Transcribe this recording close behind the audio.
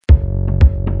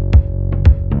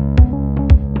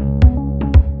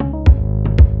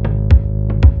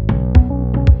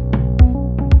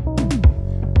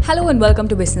Hello and welcome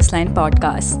to Business Line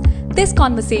Podcast. This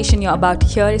conversation you're about to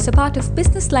hear is a part of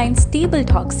Business Line's Table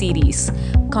Talk series.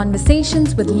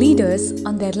 Conversations with leaders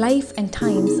on their life and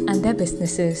times and their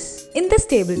businesses. In this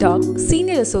Table Talk,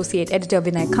 Senior Associate Editor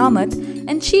Vinay Kamath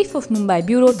and Chief of Mumbai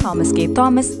Bureau Thomas K.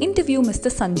 Thomas interview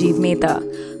Mr. Sanjeev Mehta,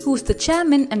 who's the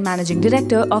Chairman and Managing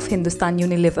Director of Hindustan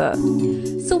Unilever.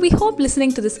 So we hope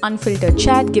listening to this unfiltered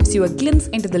chat gives you a glimpse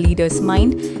into the leader's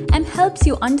mind and helps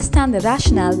you understand the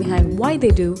rationale behind why they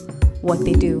do what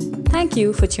they do. Thank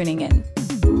you for tuning in.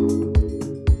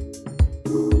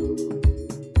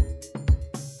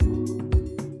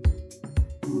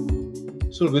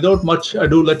 So without much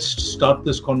ado, let's start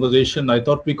this conversation. I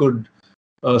thought we could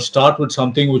start with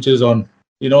something which is on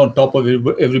top of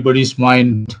everybody's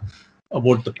mind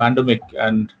about the pandemic,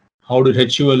 and how did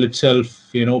HUL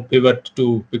itself pivot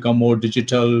to become more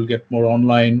digital, get more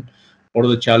online. What are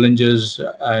the challenges,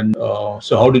 and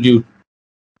so how did you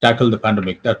tackle the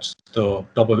pandemic? That's the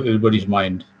top of everybody's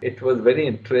mind. It was very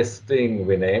interesting,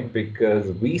 Vinay, because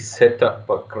we set up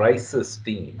a crisis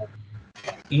team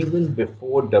even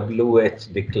before WHO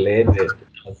declared it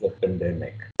as a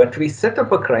pandemic. But we set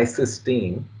up a crisis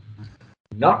team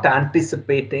not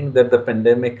anticipating that the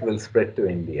pandemic will spread to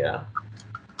India,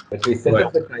 but we set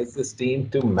up the crisis team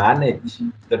to manage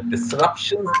the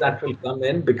disruptions that will come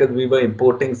in because we were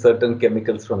importing certain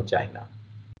chemicals from China.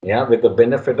 Yeah, with the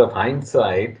benefit of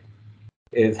hindsight,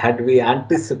 is had we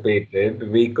anticipated,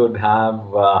 we could have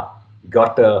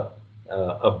got a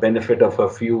benefit of a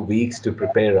few weeks to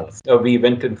prepare us. We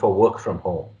went in for work from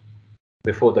home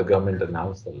before the government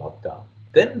announced the lockdown.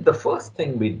 Then the first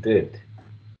thing we did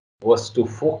was to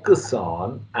focus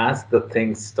on, as the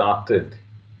things started,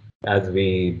 as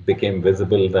we became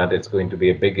visible that it's going to be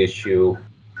a big issue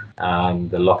and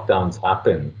the lockdowns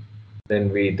happen,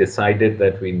 then we decided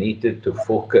that we needed to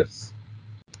focus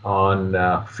on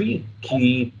three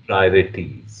key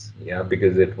priorities,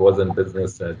 because it wasn't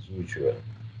business as usual.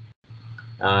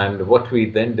 And what we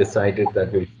then decided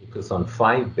that we'll focus on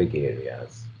 5 big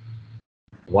areas.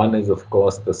 One is, of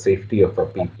course, the safety of our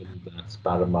people. That's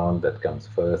paramount, that comes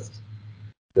first.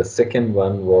 The second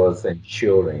one was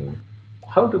ensuring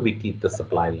how do we keep the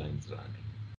supply lines running.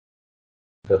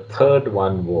 The third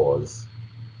one was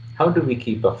how do we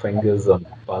keep our fingers on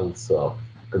the pulse of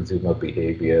consumer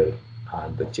behavior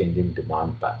and the changing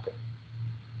demand pattern.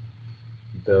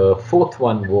 The fourth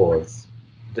one was,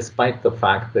 despite the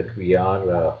fact that we are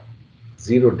a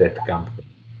zero debt company,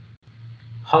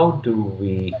 how do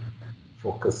we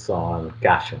focus on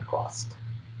cash and cost?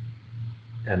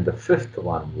 And the fifth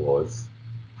one was,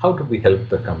 how do we help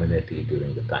the community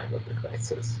during the time of the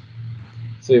crisis?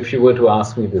 So if you were to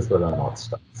ask me, these were our North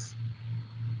Stars.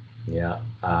 Yeah,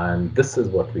 and this is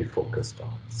what we focused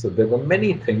on. So there were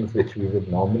many things which we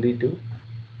would normally do.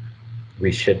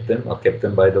 We shed them or kept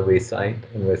them by the wayside,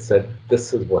 and we said,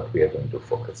 this is what we are going to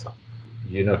focus on.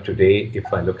 Today,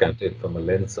 if I look at it from a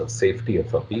lens of safety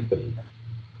of our people,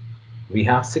 we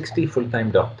have 60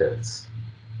 full-time doctors.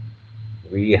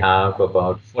 We have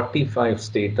about 45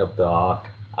 state-of-the-art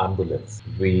ambulance.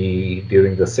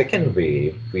 During the second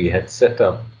wave, we had set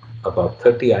up about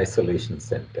 30 isolation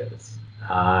centers.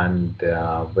 And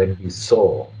when we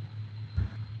saw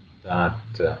that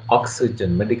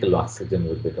medical oxygen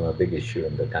would become a big issue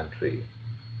in the country,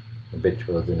 which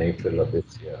was in April of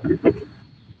this year,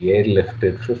 we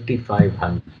airlifted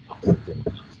 5,500 oxygen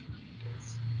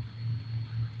concentrators.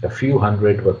 A few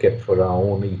hundred were kept for our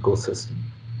own ecosystem,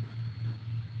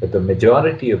 but the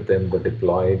majority of them were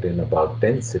deployed in about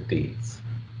 10 cities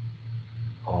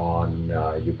on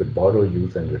you could borrow,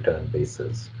 use, and return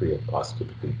basis, free of cost to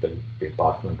the people. We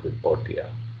partnered with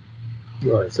Portia.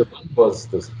 Right. So one was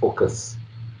this focus.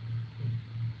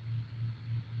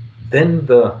 Then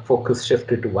the focus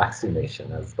shifted to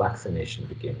vaccination as vaccination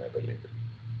became available.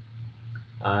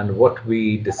 And what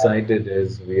we decided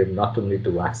is we have not only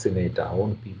to vaccinate our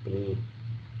own people,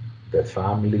 their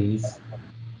families,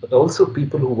 but also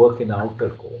people who work in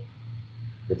outer core,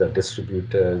 with our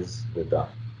distributors, with our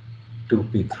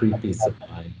 2P, 3P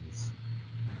suppliers,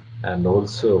 and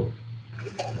also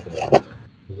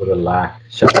the Lakh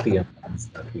Shakti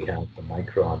that we have, the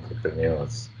micro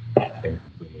entrepreneurs in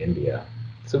India.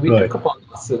 So we took upon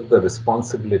ourselves the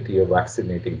responsibility of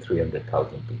vaccinating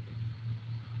 300,000 people.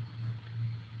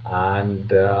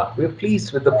 And we're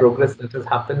pleased with the progress that has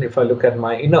happened. If I look at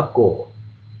my inner core,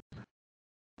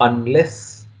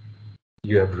 unless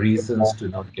you have reasons to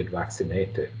not get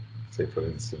vaccinated, say for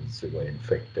instance, you were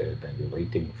infected and you're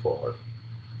waiting for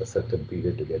a certain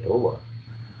period to get over,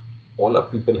 all our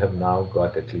people have now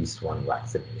got at least one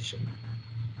vaccination.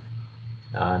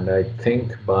 And I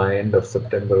think by end of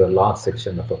September, a large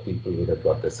section of our people would have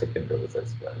got the second dose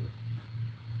as well.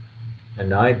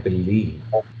 And I believe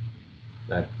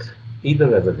that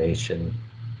either as a nation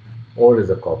or as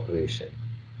a corporation,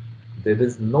 there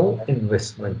is no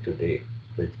investment today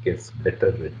which gives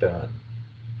better return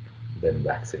than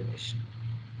vaccination.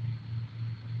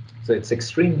 So it's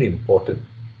extremely important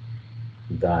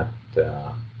that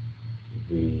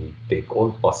we take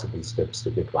all possible steps to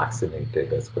get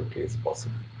vaccinated as quickly as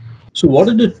possible. So, what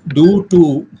did it do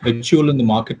to HUL in the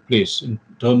marketplace in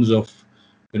terms of,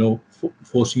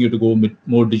 forcing you to go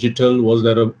more digital? Was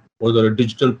there a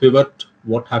digital pivot?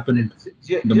 What happened in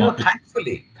the market?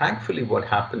 Thankfully, what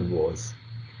happened was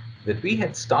that we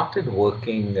had started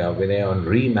working, Vinay, on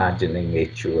reimagining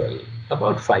HUL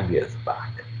about 5 years back.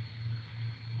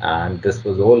 And this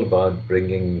was all about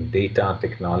bringing data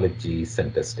technology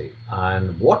center stage.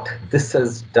 And what this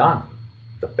has done,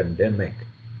 the pandemic,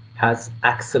 has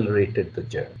accelerated the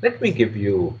journey. Let me give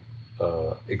you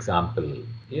an example.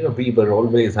 We were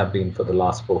always have been for the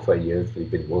last 4 5 years, we've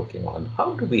been working on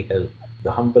how do we help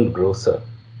the humble grocer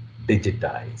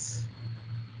digitize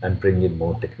and bring in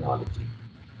more technology.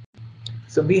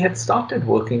 So we had started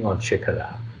working on Shikhar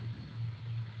app,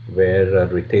 where a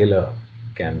retailer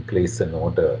can place an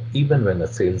order even when a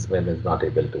salesman is not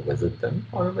able to visit them,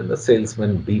 or when the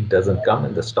salesman beat doesn't come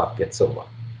and the stock gets over.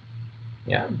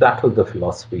 Yeah, that was the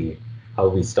philosophy how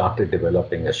we started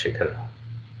developing a Shikhar app.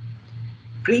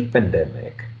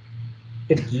 Pre-pandemic,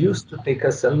 it used to take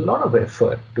us a lot of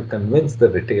effort to convince the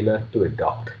retailer to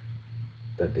adopt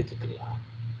the digital app.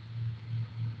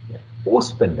 Yeah.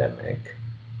 Post-pandemic,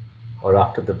 or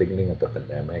after the beginning of the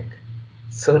pandemic,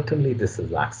 certainly this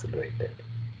is accelerated.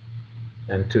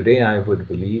 And today I would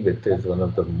believe it is one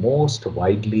of the most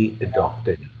widely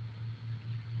adopted,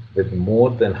 with more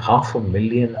than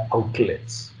 500,000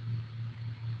 outlets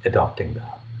adopting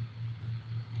that.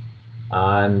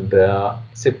 And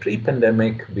say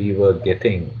pre-pandemic, we were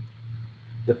getting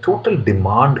the total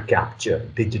demand capture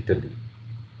digitally,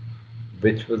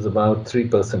 which was about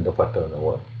 3% of our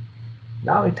turnover.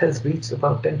 Now it has reached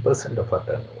about 10% of our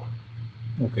turnover.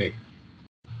 Okay.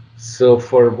 So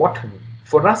for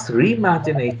us,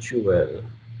 Reimagine HUL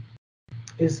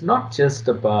is not just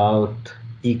about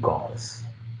e-commerce,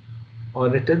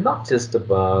 or it is not just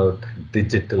about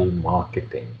digital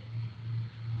marketing.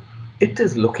 It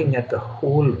is looking at the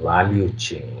whole value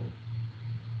chain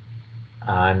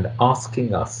and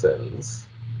asking ourselves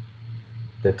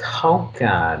that how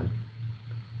can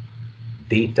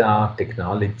data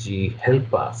technology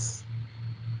help us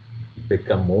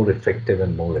become more effective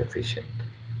and more efficient.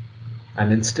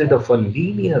 And instead of a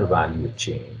linear value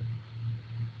chain,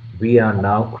 we are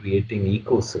now creating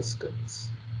ecosystems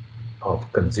of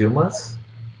consumers,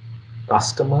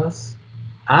 customers,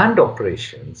 and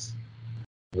operations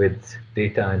with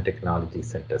data and technology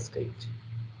center stage.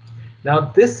 Now,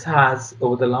 this has,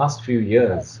 over the last few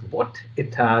years, what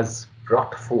it has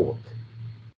brought forth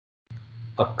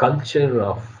a culture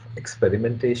of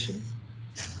experimentation.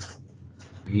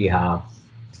 We have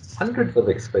hundreds of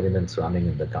experiments running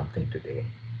in the company today.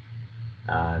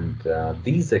 And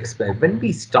these experiments, when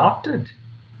we started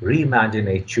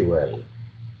Reimagine HUL,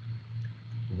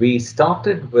 we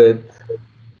started with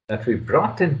that we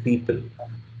brought in people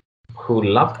who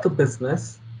loved the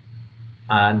business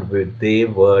and they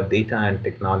were data and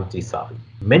technology savvy.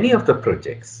 Many of the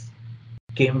projects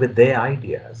came with their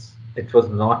ideas. It was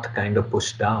not kind of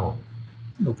pushed down.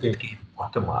 Okay. It came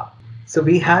bottom up. So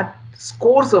we had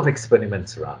scores of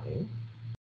experiments running,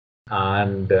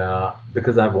 and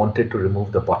because I wanted to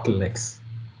remove the bottlenecks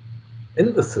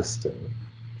in the system,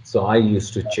 so I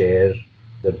used to chair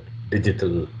the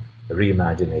digital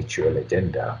Reimagine HUL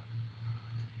agenda,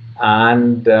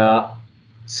 and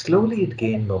slowly it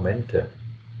gained momentum.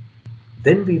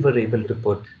 Then we were able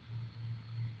to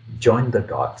join the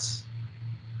dots.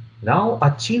 Now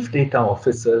our chief data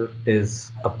officer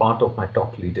is a part of my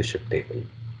top leadership table.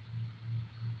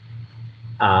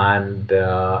 And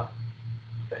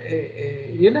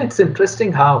it's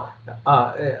interesting how,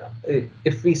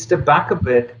 if we step back a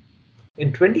bit,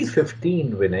 in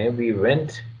 2015, Vinay, we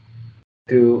went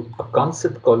to a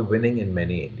concept called Winning in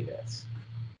Many Indias.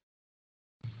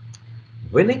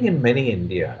 Winning in Many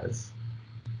Indias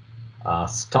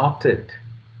started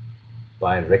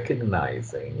by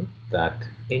recognizing that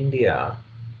India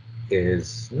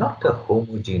is not a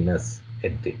homogeneous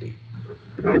entity.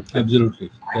 Absolutely.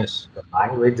 Yes. The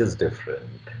language is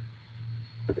different.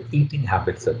 The eating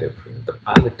habits are different. The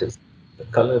palate is, the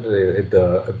color,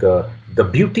 the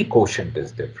beauty quotient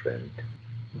is different.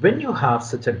 When you have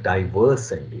such a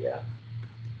diverse India,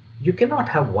 you cannot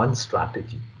have one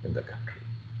strategy in the country.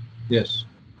 Yes.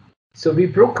 So we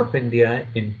broke up India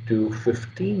into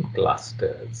 15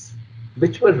 clusters,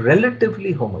 which were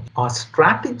relatively homogeneous. Our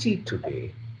strategy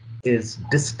today is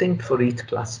distinct for each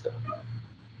cluster.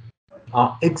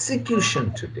 Our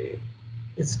execution today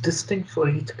is distinct for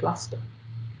each cluster.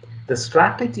 The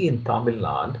strategy in Tamil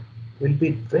Nadu will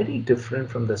be very different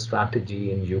from the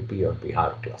strategy in UP or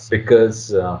Bihar cluster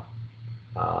because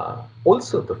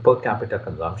also the per capita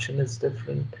consumption is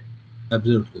different.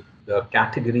 Absolutely. The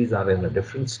categories are in a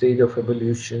different stage of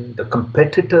evolution. The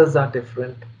competitors are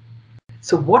different.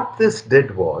 So what this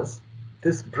did was,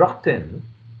 this brought in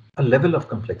a level of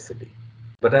complexity.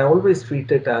 But I always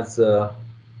treat it as a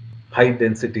high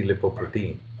density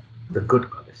lipoprotein, the good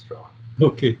cholesterol.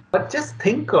 Okay. But just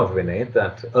think of, Vinay,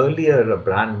 that earlier a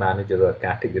brand manager or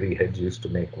category head used to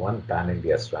make one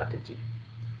pan-India strategy.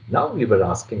 Now we were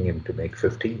asking him to make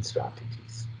 15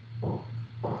 strategies.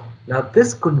 Now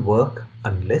this couldn't work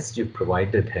unless you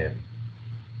provided him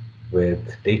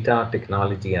with data,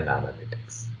 technology, and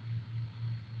analytics.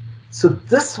 So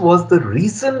this was the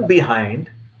reason behind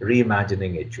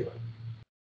reimagining HUL.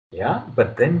 Yeah,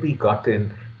 but then we got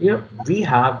in,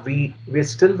 we're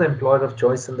still the employer of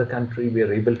choice in the country. We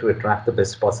are able to attract the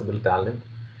best possible talent.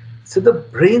 So the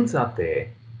brains are there.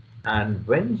 And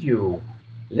when you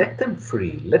let them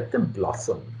free, let them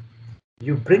blossom,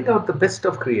 you bring out the best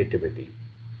of creativity.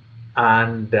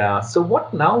 And so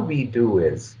what now we do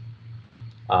is,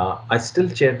 I still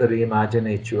chair the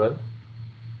Reimagine HUL,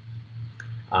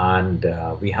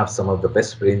 and we have some of the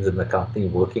best brains in the company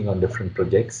working on different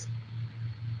projects.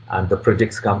 And the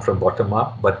projects come from bottom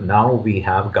up, but now we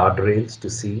have guardrails to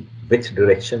see which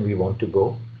direction we want to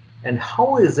go and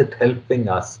how is it helping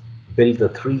us build the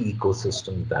three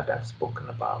ecosystems that I've spoken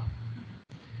about.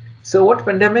 So what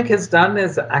pandemic has done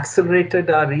is accelerated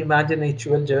our Reimagine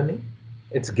HUL journey.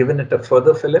 It's given it a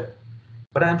further fillip,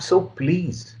 but I'm so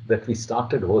pleased that we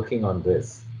started working on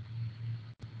this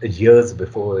years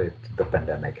before the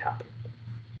pandemic happened.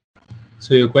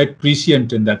 So you're quite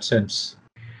prescient in that sense.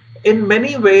 In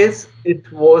many ways,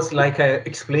 it was like I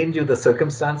explained you the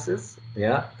circumstances.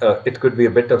 Yeah, it could be a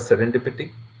bit of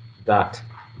serendipity that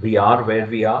we are where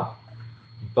we are,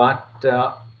 but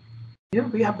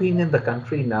we have been in the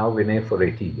country now, Vinay, for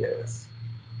 80 years.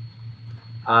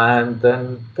 And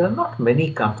then there are not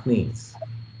many companies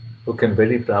who can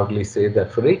very proudly say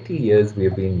that for 80 years we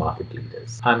have been market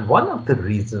leaders. And one of the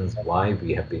reasons why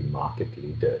we have been market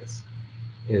leaders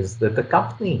is that the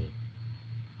company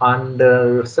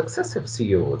under successive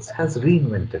CEOs has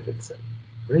reinvented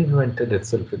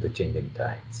itself with the changing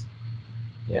times.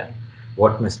 Yeah,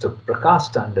 what Mr.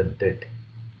 Prakash Tandon did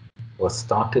was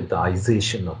started the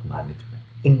ization of management,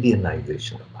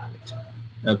 Indianization of management.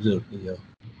 Absolutely, yeah.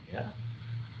 Yeah,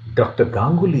 Dr.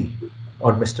 Ganguly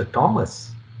or Mr.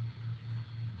 Thomas,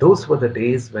 those were the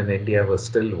days when India was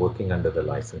still working under the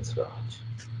license Raj.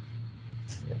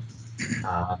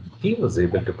 He was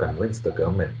able to convince the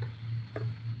government.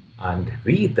 And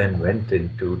we then went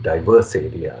into diverse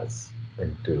areas,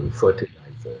 into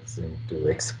fertilizers, into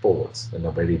exports in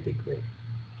a very big way,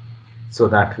 so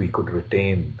that we could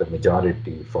retain the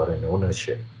majority foreign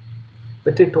ownership.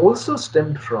 But it also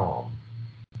stemmed from,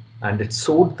 and it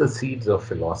sowed the seeds of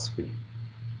philosophy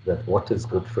that what is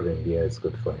good for India is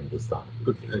good for Hindustan.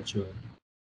 Good, sure.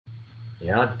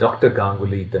 Yeah, Dr.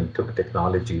 Ganguly then took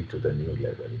technology to the new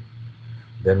level.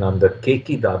 Then under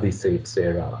Keki Dadi Seth's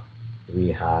era, we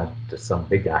had some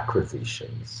big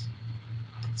acquisitions.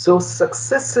 So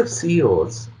successive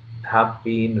CEOs have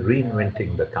been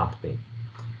reinventing the company.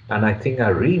 And I think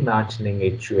our reimagining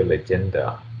HUL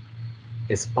agenda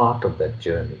is part of that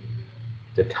journey.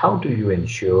 That how do you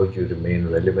ensure you remain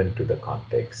relevant to the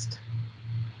context?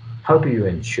 How do you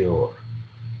ensure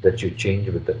that you change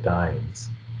with the times?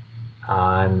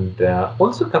 And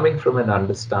also coming from an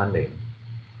understanding,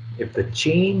 if the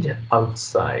change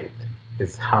outside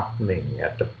is happening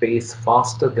at a pace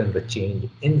faster than the change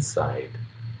inside,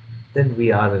 then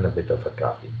we are in a bit of a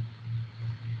trouble.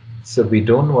 So we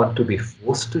don't want to be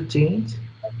forced to change,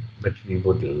 but we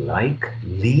would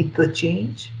lead the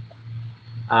change.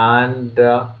 And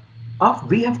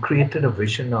we have created a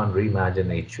vision on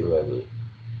Reimagine HUL,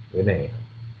 Vinay.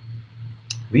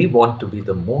 We want to be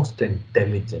the most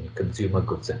intelligent consumer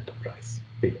goods enterprise,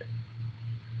 period.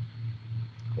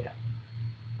 Yeah.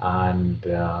 And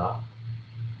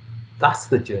that's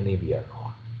the journey we are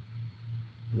on.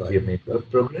 Right. We have made good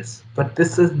progress, but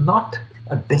this is not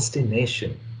a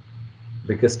destination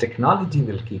because technology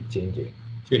will keep changing.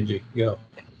 Yeah.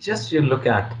 Just you look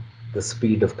at the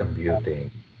speed of computing,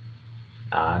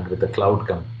 and with the cloud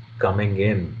coming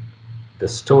in, the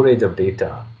storage of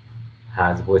data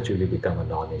has virtually become a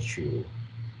non-issue.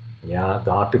 Yeah,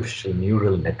 the artificial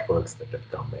neural networks that have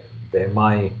come in,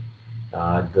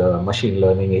 the machine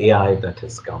learning AI that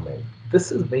has come in.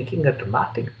 This is making a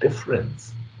dramatic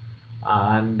difference.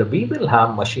 And we will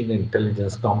have machine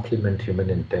intelligence complement human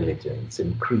intelligence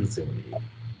increasingly.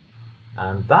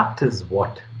 And that is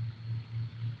what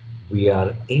we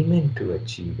are aiming to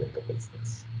achieve in the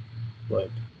business.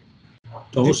 Right.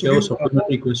 Sanjeev, Thomas, could you have a you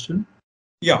supplementary question?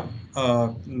 Yeah,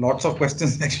 lots of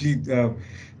questions actually.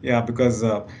 Yeah, because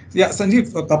yeah,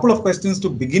 Sanjeev, a couple of questions to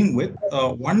begin with.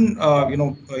 One,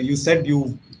 you said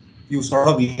you sort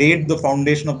of laid the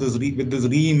foundation of with this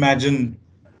reimagine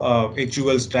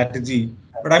HUL strategy,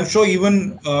 but I'm sure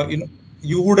even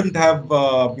you wouldn't have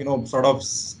sort of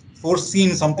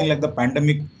foreseen something like the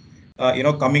pandemic,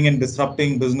 coming and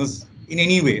disrupting business in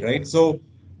any way, right? So.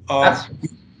 Uh, That's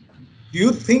do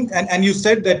you think, and you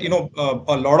said that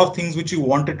a lot of things which you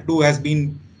wanted to do has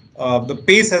been the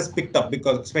pace has picked up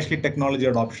because especially technology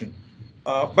adoption,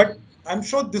 but I'm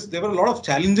sure there were a lot of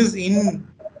challenges in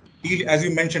as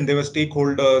you mentioned, there were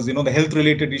stakeholders, the health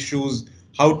related issues,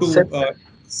 how to separate.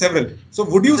 several. So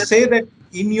would you say that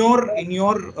in your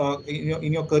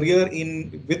career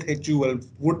in with HUL,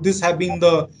 would this have been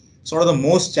the sort of the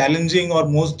most challenging or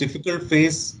most difficult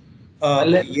phase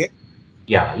Let, yet?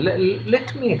 yeah,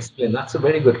 let me explain. That's a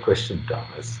very good question,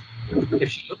 Thomas.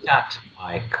 If you look at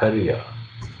my career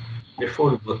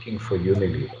before working for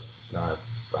Unilever, now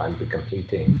I'll be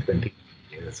completing 20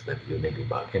 years with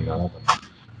Unilever in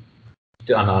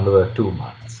another 2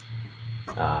 months.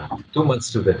 2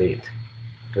 months to the date,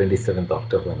 27th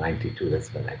October 92 is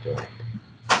when I joined.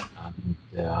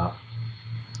 And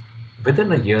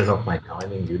within a year of my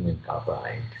joining Union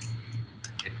Carbide,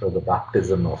 it was a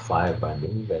baptism of fire by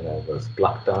me when I was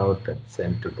plucked out and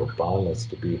sent to Bhopal as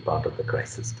to be part of the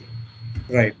crisis team.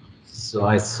 Right. So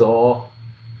I saw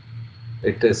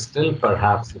it is still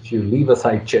perhaps, if you leave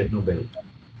aside Chernobyl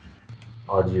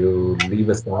or you leave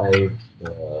aside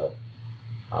the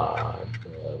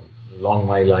Long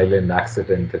Mile Island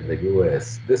accident in the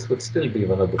US, this would still be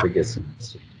one of the biggest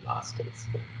disasters.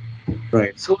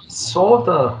 Right. So I saw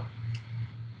the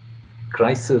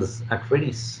crisis at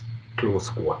very close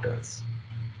quarters.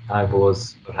 I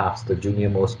was perhaps the junior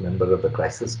most member of the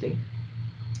crisis team.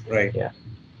 Right. Yeah.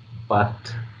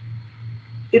 But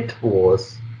it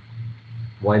was,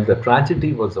 while the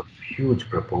tragedy was of huge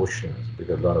proportions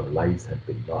because a lot of lives had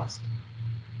been lost,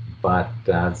 but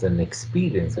as an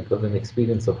experience, it was an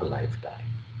experience of a lifetime.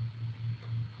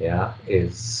 Yeah,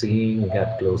 is seeing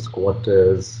at close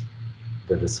quarters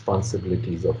the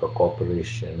responsibilities of a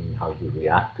corporation, how you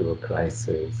react to a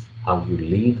crisis, how you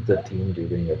lead the team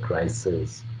during a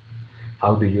crisis,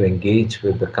 how do you engage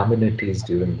with the communities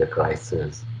during the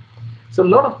crisis. So a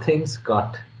lot of things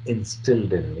got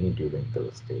instilled in me during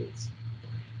those days.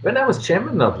 When I was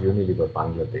chairman of Unilever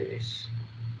Bangladesh,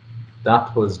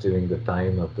 that was during the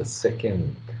time of the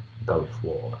second Gulf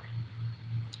War.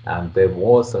 And there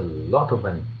was a lot of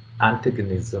an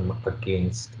antagonism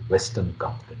against Western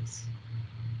companies.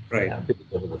 Right. Yeah, because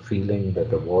there was a feeling that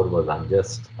the war was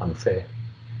unjust, unfair.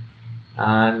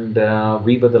 And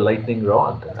we were the lightning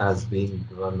rod as being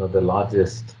one of the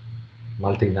largest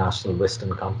multinational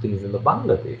Western companies in the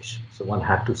Bangladesh. So one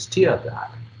had to steer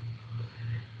that.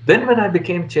 Then when I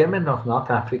became chairman of North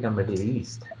Africa, Middle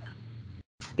East,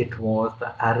 it was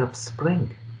the Arab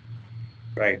Spring.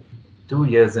 Right. 2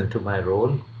 years into my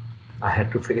role, I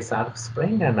had to face Arab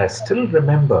Spring, and I still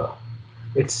remember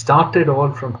it started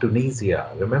all from Tunisia.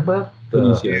 Remember the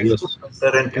Tunisia, Yes. food yes.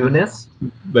 vendor in Tunis?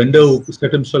 Vendor who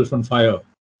set himself on fire.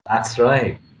 That's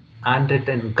right. And it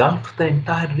engulfed the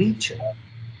entire region.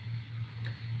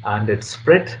 And it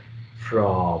spread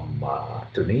from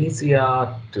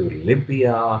Tunisia to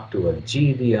Libya to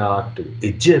Algeria to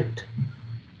Egypt.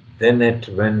 Then it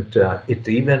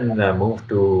even moved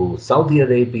to Saudi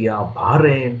Arabia,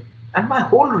 Bahrain, and my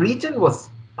whole region was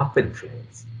up in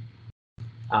flames.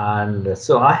 And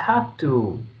so I had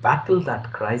to battle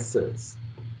that crisis.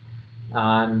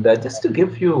 And just to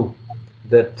give you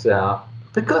that,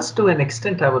 because to an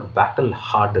extent I was battle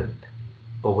hardened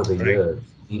over the Right. years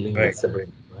dealing with Right. several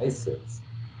crises,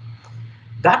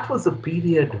 that was a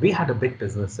period we had a big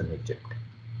business in Egypt.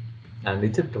 And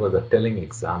Egypt was a telling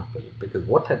example because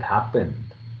what had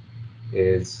happened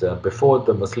is before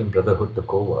the Muslim Brotherhood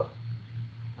took over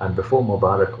and before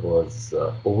Mubarak was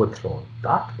overthrown,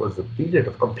 that was a period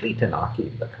of complete anarchy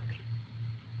in the country.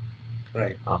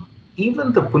 Right. Um,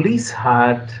 Even the police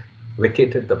had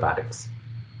vacated the barracks.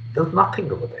 There was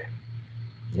nothing over there.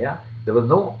 Yeah, there was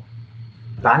no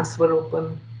banks were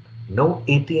open, no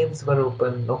ATMs were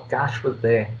open, no cash was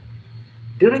there.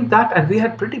 During that, and we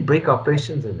had pretty big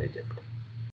operations in Egypt.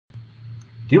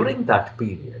 During that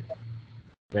period,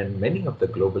 when many of the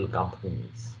global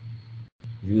companies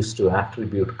used to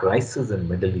attribute crisis in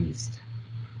Middle East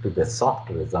to the soft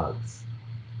results,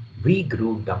 we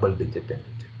grew double digit in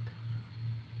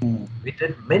Egypt. We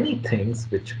did many things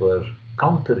which were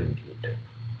counterintuitive.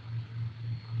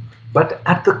 But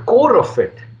at the core of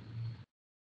it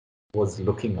was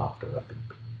looking after our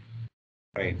people.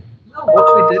 Right. Now,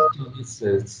 what we did, Thomas,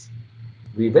 is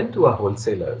we went to our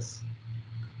wholesalers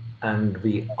and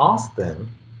we asked them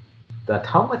that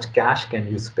how much cash can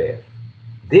you spare?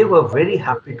 They were very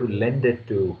happy to lend it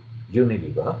to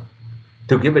Unilever,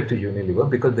 to give it to Unilever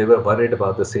because they were worried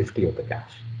about the safety of the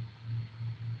cash.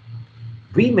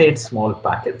 We made small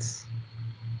packets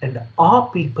and our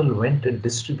people went and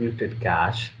distributed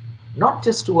cash, not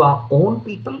just to our own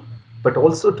people, but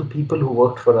also to people who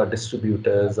worked for our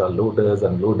distributors, our loaders,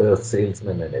 unloaders,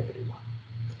 salesmen, and everyone.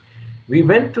 We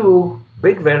went to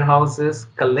big warehouses,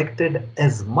 collected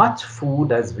as much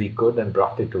food as we could and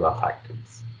brought it to our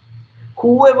factories.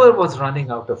 Whoever was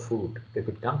running out of food, they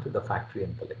could come to the factory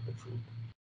and collect the food.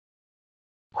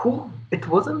 It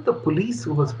wasn't the police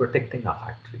who was protecting our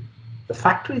factory. The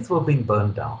factories were being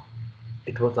burned down.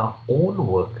 It was our own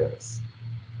workers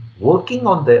working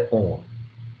on their own,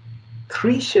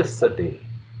 3 shifts a day,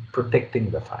 protecting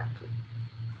the factory.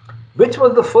 Which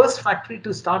was the first factory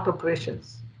to start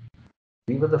operations?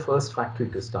 We were the first factory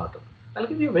to start up. I'll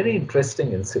give you a very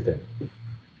interesting incident.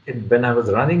 When I was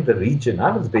running the region,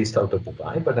 I was based out of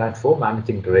Dubai, but I had 4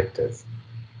 managing directors.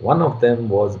 One of them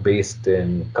was based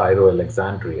in Cairo,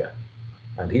 Alexandria,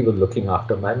 and he was looking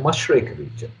after my Mashreq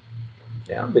region,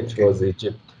 which was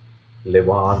Egypt,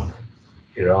 Levant,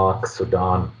 Iraq,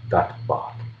 Sudan, that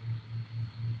part.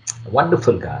 A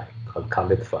wonderful guy called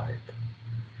Khalid Fahid.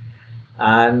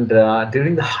 And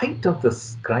during the height of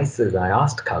this crisis, I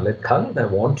asked Khalid, I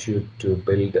want you to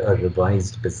build a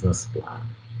revised business plan.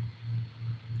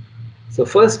 So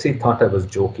first he thought I was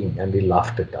joking and he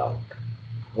laughed it out.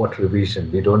 What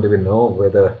revision? We don't even know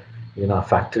whether our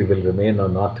factory will remain or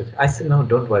not. I said, no,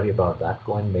 don't worry about that.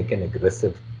 Go and make an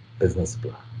aggressive business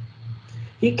plan.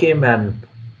 He came and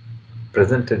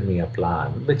presented me a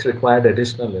plan which required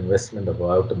additional investment of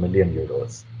about €1 million.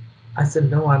 I said,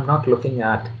 no, I'm not looking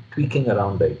at tweaking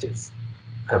around the edges.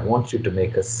 I want you to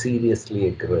make a seriously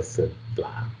aggressive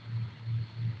plan.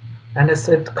 And I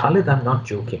said, Khalid, I'm not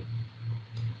joking.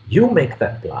 You make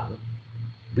that plan.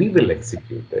 We will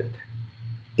execute it.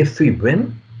 If we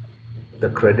win, the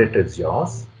credit is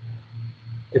yours.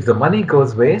 If the money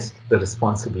goes waste, the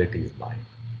responsibility is mine.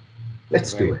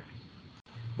 Let's do it.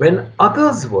 When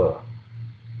others were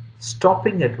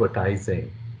stopping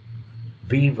advertising,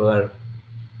 we were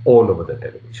all over the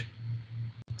television.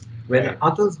 When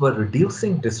others were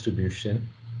reducing distribution,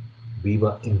 we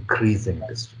were increasing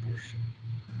distribution.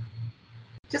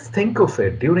 Just think of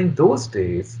it. During those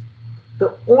days,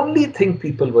 the only thing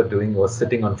people were doing was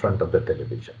sitting on front of the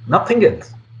television. Nothing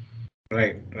else.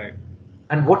 Right.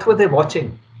 And what were they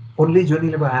watching? Only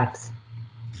Unilever ads.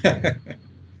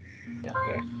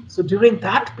 So during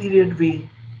that period, we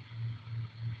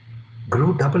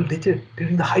grew double digit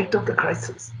during the height of the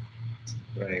crisis.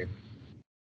 Right.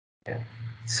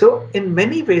 So in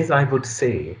many ways, I would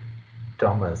say,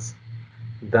 Thomas,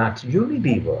 that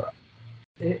Unilever,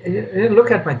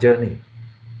 look at my journey.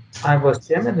 I was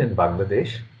chairman in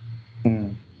Bangladesh,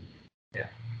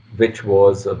 which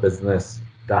was a business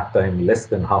that time less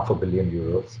than €500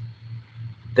 million.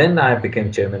 Then I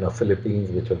became chairman of Philippines,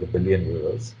 which was €1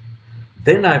 billion.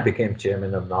 Then I became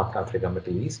chairman of North Africa,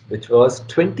 Middle East, which was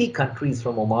 20 countries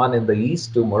from Oman in the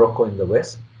east to Morocco in the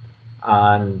west,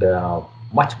 and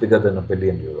much bigger than €1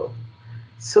 billion.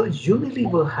 So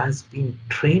Unilever has been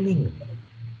training me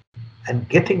and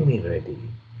getting me ready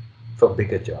for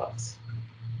bigger jobs.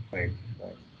 Right.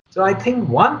 So I think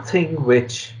one thing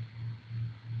which,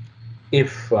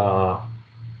 if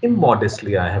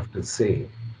immodestly I have to say,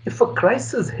 if a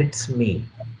crisis hits me,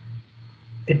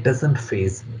 it doesn't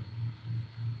faze me.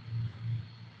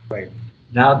 Right.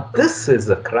 Now, this is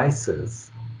a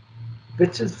crisis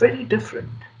which is very different,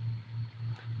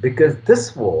 because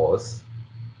this was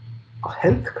a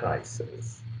health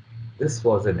crisis, this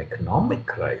was an economic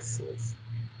crisis,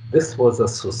 this was a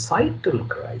societal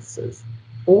crisis,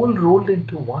 all rolled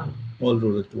into one.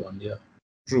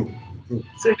 True.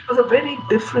 So it was a very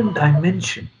different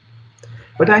dimension.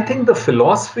 But I think the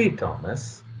philosophy,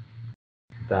 Thomas,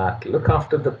 that look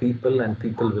after the people and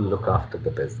people will look after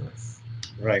the business.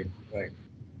 Right.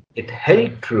 It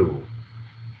held true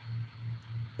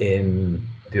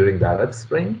during the Arab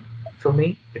Spring. For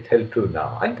me, it held true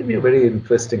now. I'll give you a very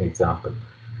interesting example.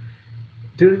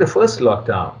 During the first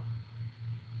lockdown,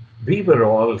 we were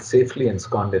all safely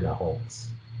ensconced in our homes.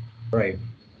 Right.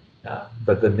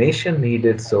 But the nation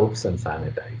needed soaps and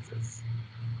sanitizers.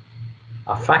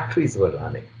 Our factories were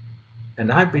running.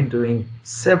 And I've been doing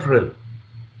several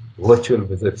virtual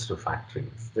visits to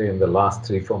factories. Say in the last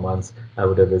 3, 4 months, I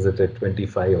would have visited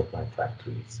 25 of my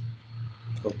factories.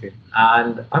 Okay.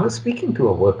 And I was speaking to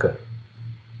a worker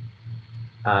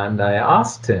and I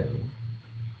asked him,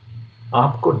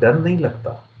 आपको डर नहीं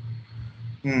लगता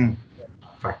Hmm.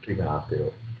 Factory में आते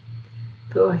हो?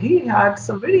 So he had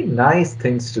some very nice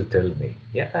things to tell me.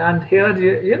 Yeah, and here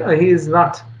he is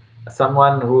not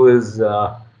someone who is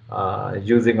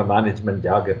using a management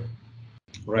jargon.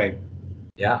 Right.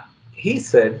 Yeah, he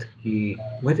said कि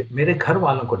मेरे घर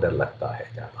वालों को डर लगता है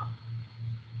ज्यादा.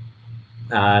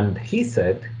 And he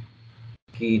said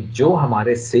कि जो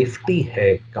हमारे सेफ्टी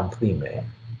है कंपनी में,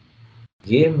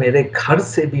 ये मेरे घर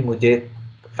से भी मुझे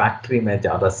फैक्ट्री में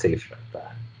ज्यादा सेफ रखता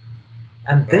है.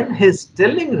 And then his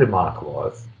telling remark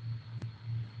was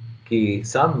कि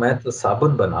साहब मैं तो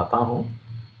साबुन बनाता हूँ,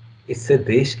 इससे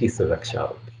देश की सुरक्षा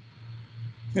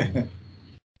होगी.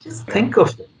 Just think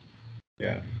of it.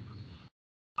 Yeah.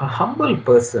 A humble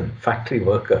person, factory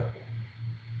worker,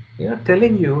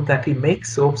 telling you that he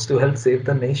makes soaps to help save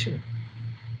the nation.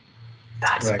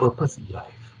 That's Right. purpose in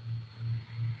life.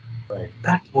 Right.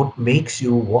 That's what makes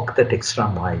you walk that extra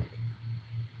mile.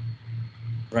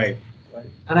 Right.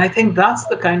 And I think that's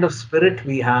the kind of spirit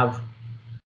we have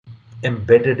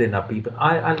embedded in our people.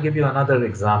 I'll give you another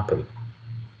example.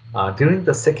 During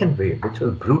the second wave, which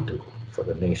was brutal for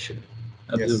the nation,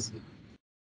 Yes.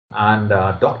 and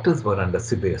doctors were under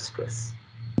severe stress.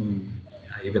 Hmm.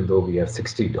 Even though we have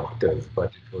 60 doctors,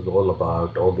 but it was all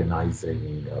about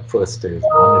organizing. First is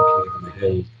monitoring the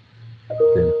health,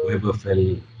 then whoever fell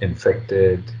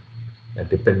infected,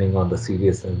 depending on the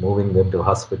seriousness, moving them to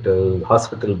hospital.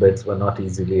 Hospital beds were not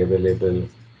easily available.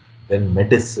 Then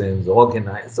medicines,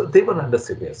 organized. So they were under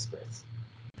severe stress.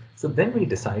 So then we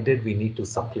decided we need to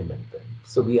supplement them.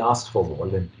 So we asked for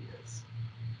volunteers.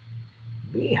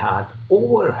 We had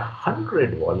over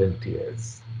 100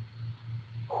 volunteers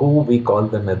who we call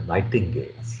them as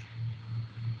nightingales.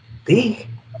 They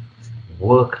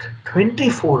worked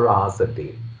 24 hours a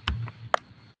day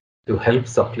to help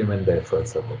supplement the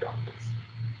efforts of the doctors.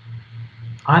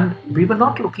 And we were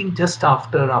not looking just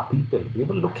after our people, we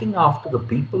were looking after the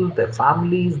people, their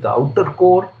families, the outer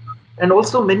core, and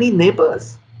also many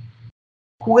neighbors.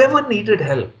 Whoever needed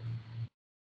help.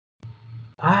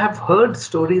 I have heard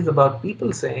stories about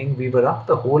people saying we were up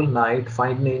the whole night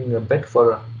finding a bed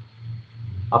for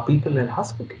our people in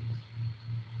hospital.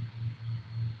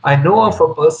 I know of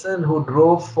a person who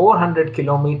drove 400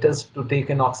 kilometers to take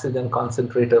an oxygen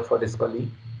concentrator for his colleague.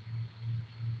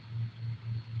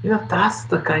 That's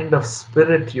the kind of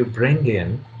spirit you bring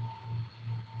in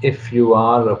if you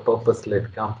are a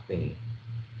purpose-led company,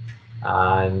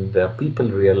 and people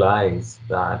realize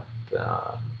that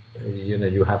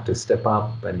you have to step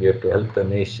up and you have to help the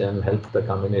nation, help the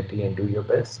community, and do your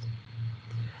best.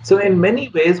 So in many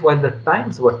ways, while the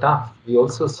times were tough, we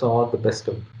also saw the best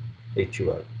of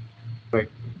HUL. Right.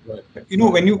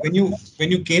 When you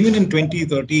came in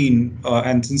 2013,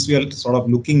 and since we are sort of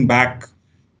looking back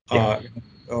to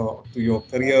your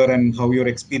career and how your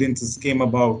experiences came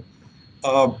about,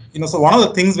 so one of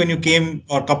the things when you came,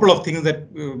 or a couple of things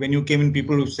that when you came in,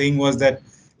 people were saying was that,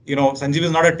 Sanjeev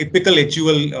is not a typical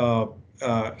HUL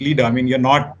leader. I mean, you're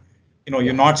not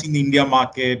seeing the India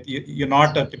market. You're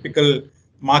not a typical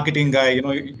marketing guy.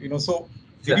 So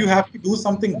did you have to do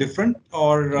something different,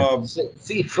 or?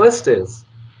 See, first is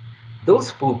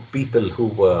those people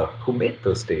who made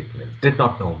those statements did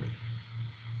not know me.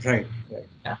 Right.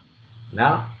 Yeah.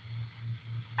 Now,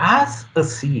 as a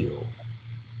CEO,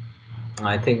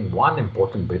 I think one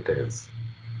important bit is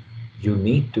you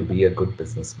need to be a good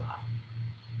businessman.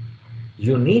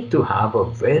 You need to have a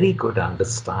very good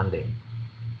understanding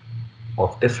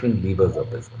of different levers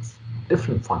of business,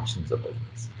 different functions of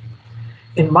business.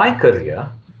 In my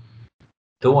career,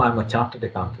 though I'm a chartered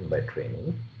accountant by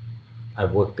training,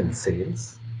 I've worked in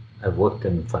sales, I've worked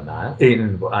in finance,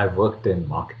 I've worked in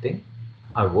marketing,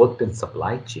 I've worked in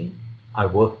supply chain,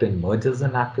 I've worked in mergers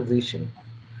and acquisition.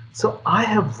 So I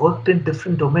have worked in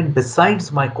different domains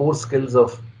besides my core skills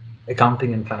of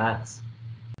accounting and finance.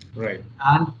 Right.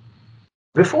 And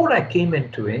before I came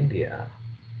into India,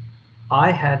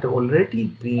 I had already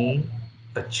been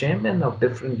a chairman of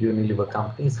different Unilever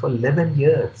companies for 11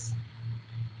 years.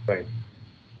 Right.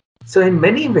 So in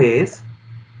many ways,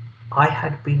 I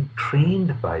had been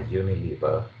trained by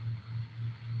Unilever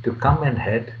to come and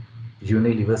head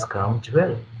Unilever's crown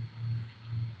jewel.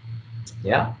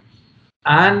 Yeah.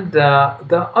 And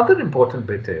the other important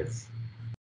bit is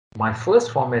My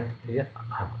first formative,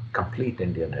 I'm a complete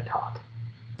Indian at heart.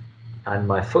 And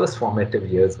my first formative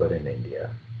years were in India.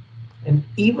 And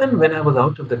even when I was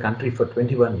out of the country for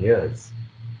 21 years,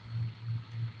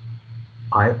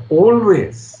 I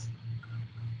always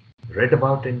read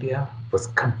about India, was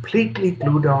completely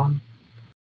clued on.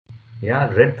 Yeah,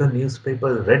 read the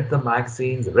newspaper, read the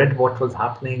magazines, read what was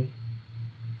happening.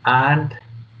 And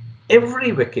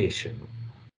every vacation,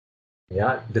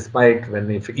 yeah, despite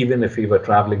even if we were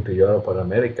traveling to Europe or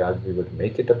America, we would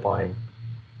make it a point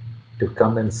to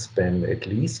come and spend at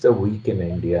least a week in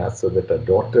India so that our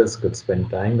daughters could spend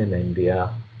time in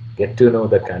India, get to know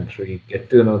the country, get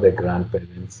to know their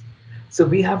grandparents. So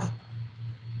we have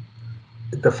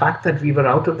the fact that we were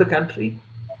out of the country.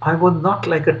 I was not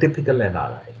like a typical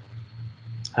NRI.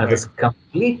 I Right. was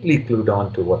completely clued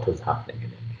on to what was happening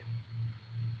in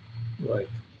India. Right.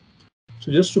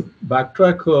 So just to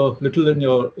backtrack a little in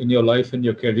your life and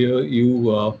your career,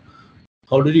 you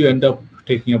how did you end up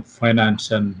taking up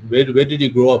finance, and where did you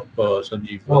grow up,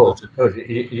 Sanjeev?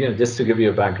 Just to give you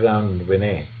a background,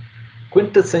 Vinay,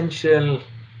 quintessential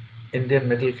Indian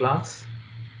middle class.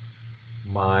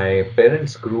 My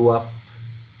parents grew up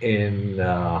in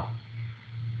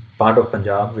part of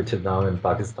Punjab, which is now in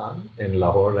Pakistan, in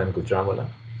Lahore and Gujranwala.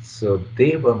 So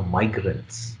they were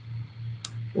migrants.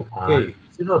 And Okay.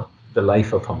 the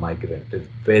life of a migrant is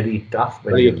very tough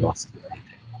when you Right. lost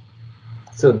everything.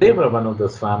 So they were one of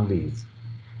those families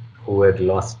who had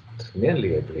lost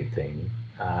nearly everything.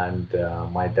 And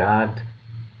my dad,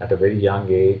 at a very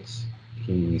young age,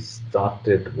 he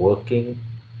started working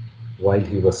while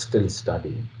he was still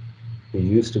studying. He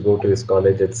used to go to his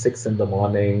college at 6 in the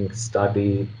morning,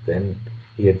 study, then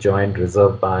he had joined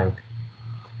Reserve Bank.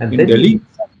 And In then Delhi?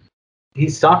 he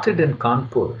started in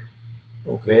Kanpur,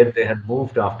 Okay. where they had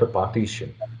moved after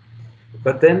partition.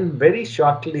 But then very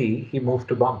shortly he moved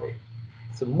to Bombay.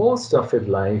 So most of his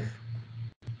life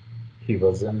he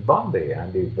was in Bombay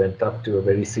and he went up to a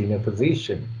very senior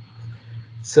position.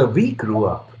 So we grew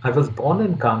up. I was born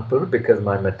in Kanpur because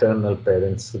my maternal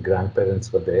parents,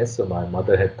 grandparents were there. So my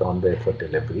mother had gone there for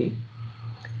delivery.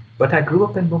 But I grew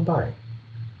up in Mumbai.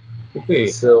 Okay.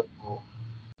 So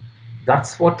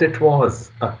that's what it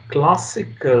was, a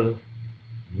classical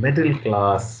middle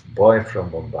class boy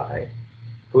from Mumbai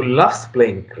who loves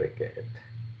playing cricket.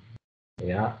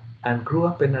 Yeah. And grew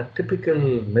up in a typical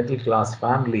middle class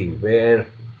family where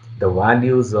the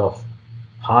values of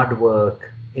hard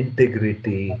work,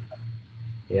 integrity,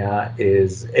 yeah,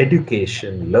 is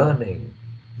education, learning.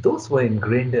 Those were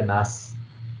ingrained in us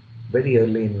very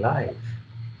early in life,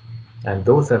 and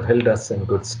those have held us in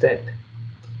good stead.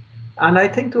 And I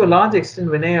think to a large extent,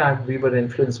 Vinay, we were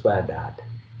influenced by our dad.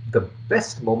 The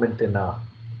best moment in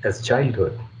as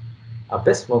childhood, our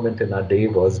best moment in our day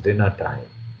was dinner time,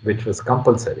 which was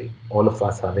compulsory, all of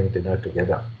us having dinner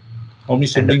together. How many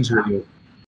And, siblings were you?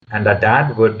 and our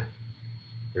dad would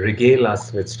regale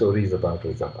us with stories about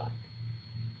Rizabad,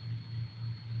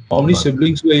 How many about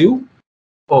siblings were you?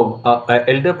 an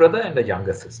elder brother and a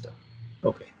younger sister.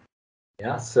 Okay.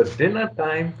 Yeah, so dinner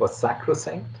time was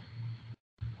sacrosanct,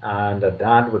 and a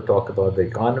dad would talk about the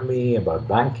economy, about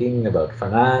banking, about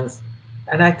finance.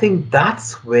 And I think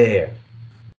that's where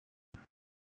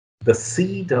the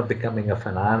seed of becoming a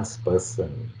finance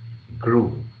person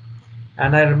grew.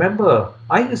 And I remember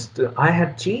I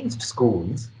had changed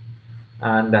schools,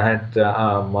 and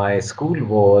my school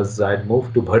I'd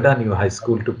moved to Bhada New High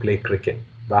School to play cricket.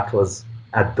 That was,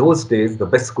 at those days, the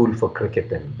best school for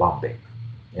cricket in Bombay.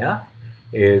 Yeah,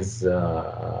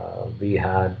 we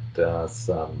had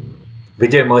some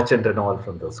Vijay Merchant and all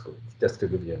from those schools, just to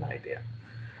give you an idea.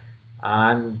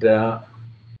 And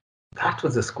that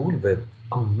was a school with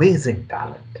amazing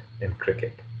talent in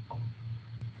cricket.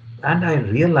 And I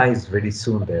realized very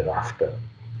soon thereafter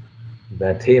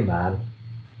that, hey man,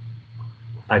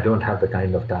 I don't have the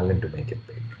kind of talent to make it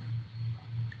big.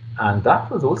 And that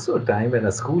was also a time when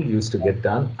a school used to get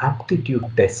done aptitude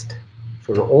test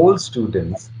for all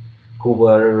students who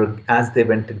were, as they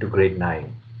went into grade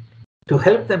 9, to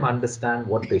help them understand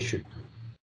what they should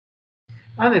do.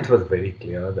 And it was very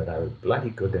clear that I was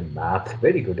bloody good in math,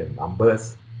 very good in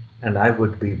numbers, and I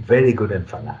would be very good in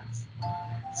finance.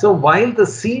 So while the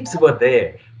seeds were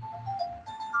there,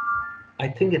 I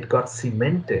think it got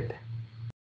cemented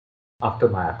after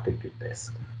my aptitude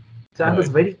test. So I was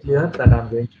Right. very clear that I'm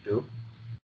going to do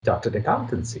chartered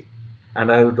accountancy.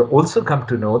 And I would also come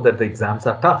to know that the exams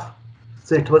are tough.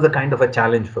 So it was a kind of a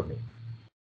challenge for me.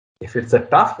 If it's a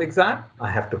tough exam, I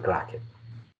have to crack it.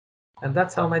 And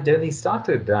that's how my journey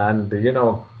started. And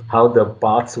how the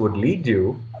paths would lead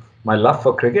you. My love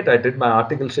for cricket, I did my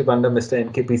articleship under Mr.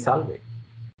 NKP Salve.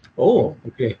 Oh,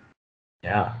 okay.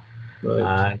 Yeah.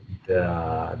 Right.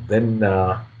 And then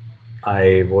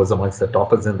I was amongst the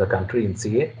toppers in the country in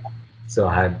CA. So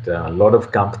I had a lot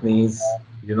of companies,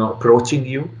 approaching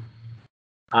you.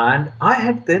 And I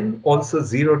had then also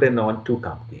zeroed in on two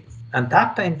companies. And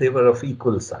that time they were of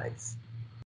equal size.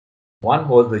 One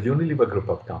was the Unilever group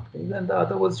of companies, and the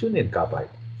other was Union Carbide.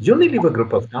 Unilever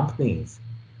group of companies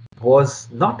was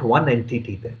not one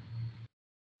entity then.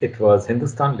 It was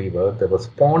Hindustan Lever, there was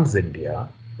Ponds India,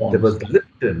 there Bonds. was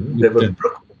Lipton, there was Lipton.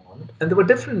 Brook Bond, and there were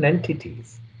different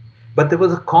entities. But there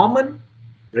was a common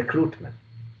recruitment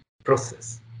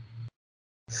process.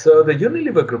 So the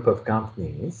Unilever group of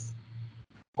companies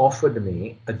offered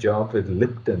me a job with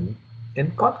Lipton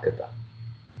in Kolkata.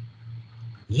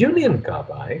 Union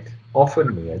Carbide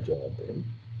offered me a job in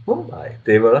Mumbai.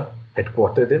 They were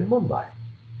headquartered in Mumbai.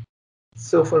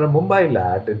 So for a Mumbai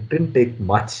lad, it didn't take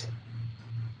much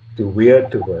to veer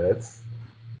towards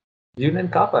Union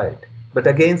Carbide. But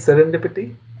again,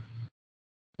 serendipity.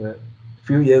 A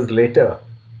few years later,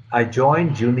 I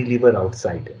joined Unilever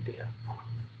outside India.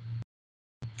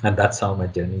 And that's how my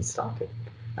journey started.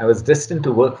 I was destined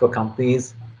to work for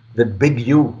companies with big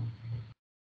U.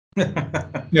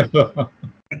 Yeah.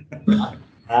 Yeah.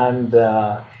 And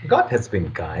God has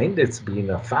been kind. It's been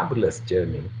a fabulous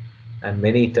journey. And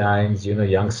many times,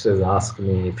 youngsters ask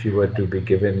me, if you were to be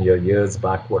given your years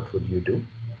back, what would you do?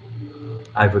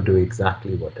 I would do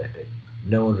exactly what I did.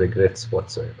 No regrets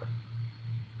whatsoever.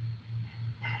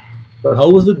 But how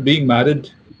was it being married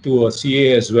to a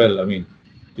CA as well? I mean,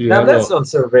 do you Now, have a that's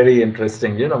also very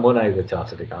interesting. Mona is a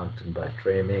chartered accountant by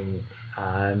training.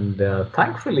 And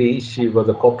thankfully, she was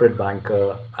a corporate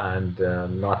banker and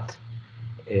not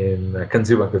in a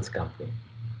consumer goods company.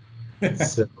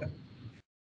 So,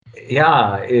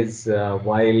 yeah, is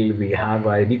while we have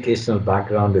our educational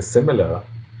background is similar,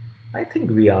 I think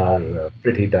we are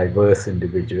pretty diverse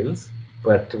individuals,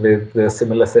 but with a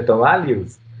similar set of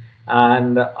values.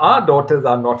 And our daughters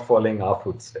are not following our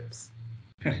footsteps.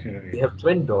 We have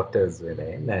twin daughters,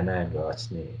 Vinay, Naina and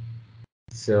Roshni.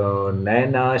 So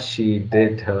Naina, she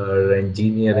did her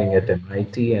engineering at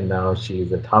MIT and now she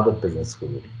is at Harvard Business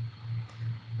School.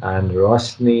 And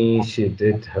Roshni, she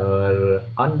did her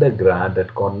undergrad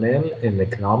at Cornell in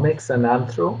economics and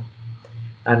anthro.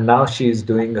 And now she's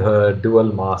doing her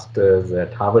dual masters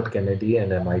at Harvard Kennedy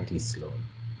and MIT Sloan.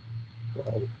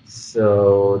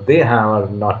 So they are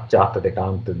not chartered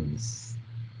accountants,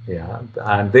 yeah,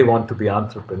 and they want to be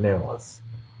entrepreneurs.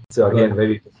 So right? again,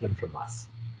 very different from us.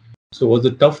 So was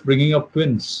it tough bringing up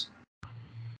twins?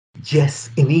 Yes,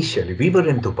 initially we were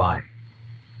in Dubai,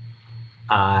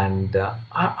 and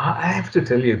I have to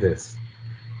tell you this.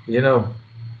 You know,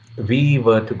 we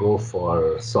were to go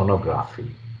for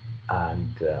sonography,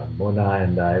 and Mona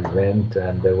and I went,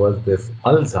 and there was this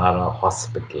Al Zahra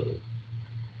hospital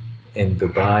in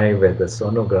Dubai where the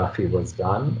sonography was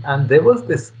done, and there was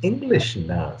this English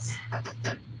nurse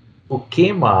who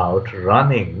came out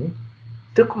running,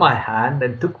 took my hand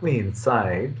and took me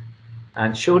inside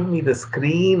and showed me the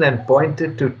screen and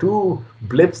pointed to two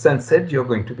blips and said, "You're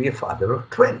going to be a father of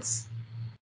twins."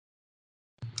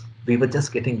 We were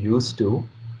just getting used to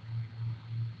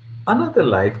another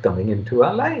life coming into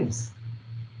our lives.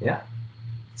 Yeah.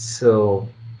 So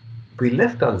we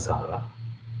left Al Zahra.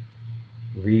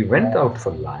 We went out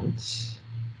for lunch.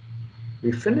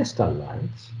 We finished our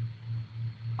lunch.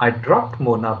 I dropped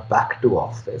Mona back to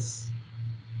office.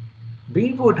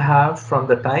 We would have, from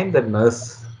the time the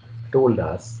nurse told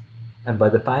us, and by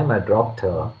the time I dropped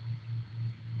her,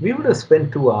 we would have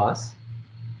spent 2 hours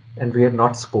and we had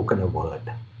not spoken a word.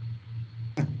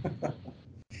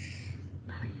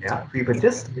 Yeah, we were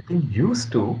just getting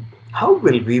used to how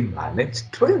will we manage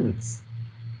twins.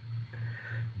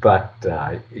 But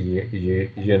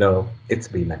it's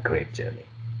been a great journey.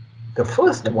 The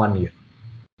first 1 year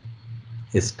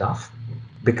is tough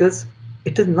because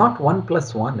it is not 1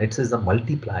 plus 1, it is a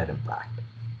multiplier impact.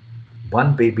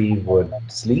 One baby would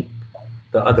sleep,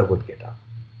 the other would get up.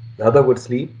 The other would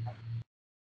sleep,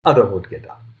 other would get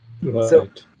up. So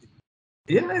Right.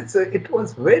 yeah, it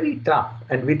was very tough,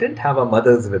 and we didn't have our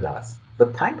mothers with us.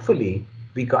 But thankfully,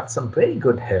 we got some very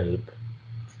good help.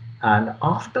 And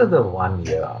after the 1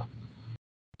 year,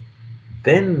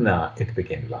 then it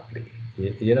became lovely.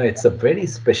 It's a very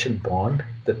special bond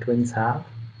the twins have,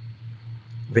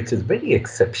 which is very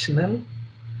exceptional.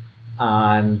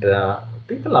 And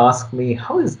people ask me,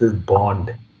 how is this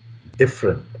bond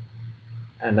different?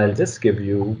 And I'll just give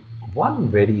you one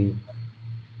very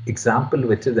example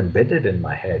which is embedded in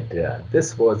my head.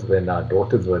 This was when our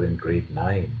daughters were in grade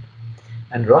 9.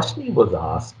 And Roshni was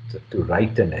asked to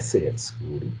write an essay at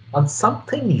school on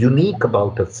something unique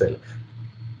about herself.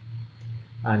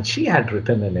 and she had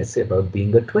written an essay about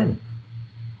being a twin.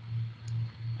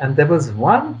 And there was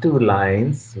two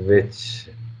lines which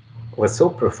were so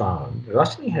profound.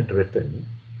 Roshni had written,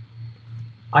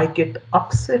 I get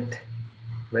upset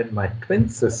when my twin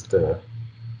sister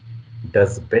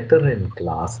does better in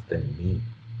class than me,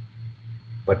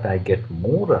 but I get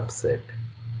more upset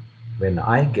when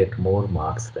I get more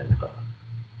marks than her.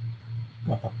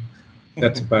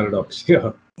 That's a paradox.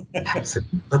 Yeah.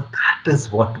 Absolutely. But that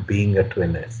is what being a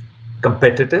twin is.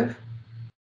 Competitive,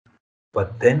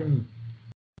 but then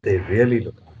they really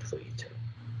look out for each other.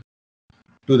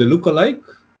 Do they look alike?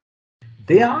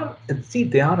 They are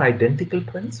identical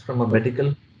twins from a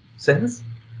medical sense,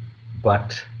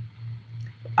 but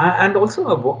and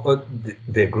also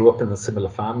they grew up in a similar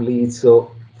family.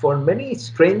 So for many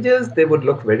strangers, they would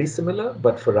look very similar,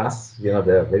 but for us, there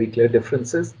are very clear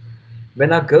differences.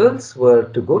 When our girls were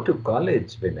to go to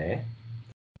college, Vinay,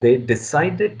 they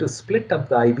decided to split up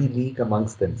the Ivy League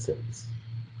amongst themselves.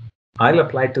 I'll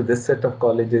apply to this set of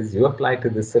colleges, you apply to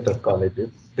this set of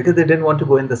colleges, because they didn't want to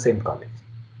go in the same college.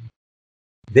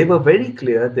 They were very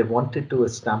clear they wanted to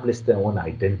establish their own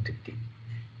identity.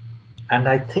 And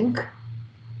I think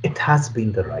it has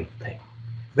been the right thing.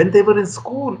 When they were in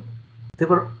school, they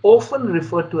were often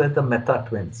referred to as the meta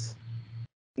twins.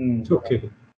 Okay.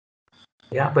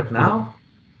 Yeah, but now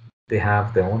they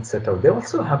have their own set of, they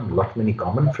also have many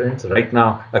common friends. Right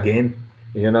now, again,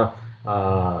 fate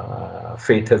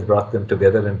has brought them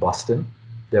together in Boston.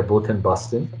 They're both in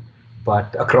Boston,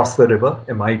 but across the river.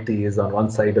 MIT is on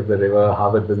one side of the river,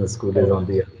 Harvard Business School is on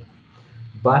the other.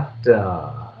 But,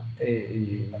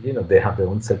 they have their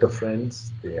own set of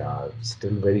friends. They are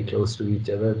still very close to each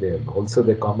other. They are also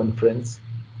their common friends.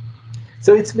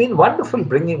 So it's been wonderful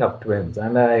bringing up twins.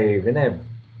 And when I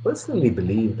personally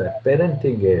believe that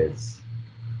parenting is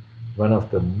one of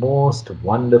the most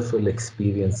wonderful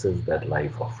experiences that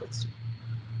life offers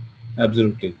you.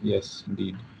 Absolutely. Yes,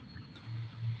 indeed.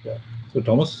 Yeah. So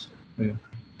Thomas,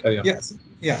 carry on. Yes.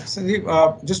 Yeah.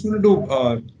 Sanjeev, just wanted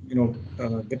to,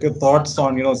 get your thoughts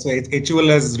on, so HUL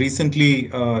has recently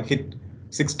hit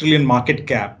 6 trillion market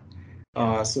cap.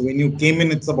 So when you came in,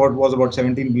 was about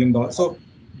 $17 billion. So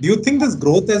do you think this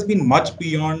growth has been much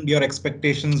beyond your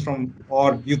expectations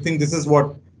or do you think this is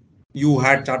what you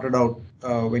had charted out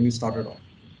when you started off?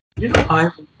 I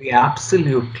would be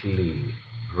absolutely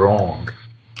wrong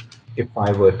if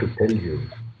I were to tell you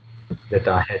that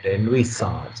I had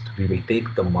envisaged we will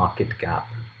take the market cap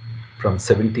from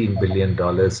 $17 billion to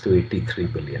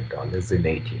 $83 billion in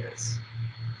 8 years.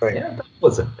 Right. Yeah, that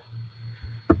wasn't.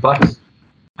 But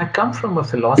I come from a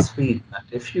philosophy that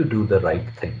if you do the right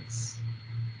things,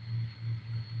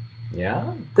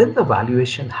 then the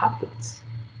valuation happens.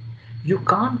 You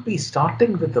can't be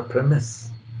starting with the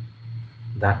premise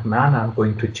that, man, I'm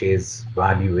going to chase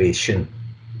valuation.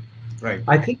 Right.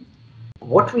 I think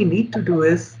what we need to do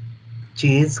is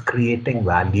chase creating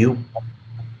value.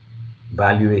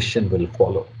 Valuation will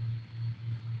follow.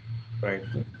 Right.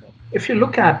 If you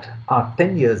look at our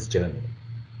 10 years journey,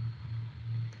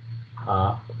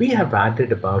 we have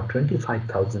added about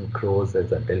 25,000 crores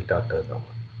as a delta turnover.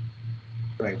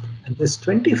 Right. And this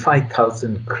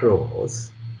 25,000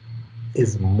 crores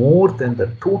is more than the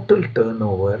total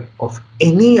turnover of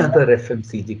any other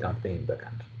FMCG company in the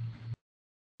country.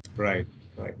 Right.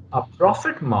 Right. Our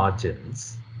profit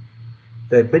margins,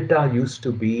 the EBITDA used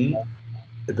to be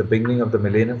at the beginning of the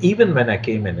millennium, even when I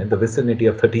came in the vicinity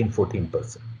of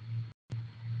 13-14%.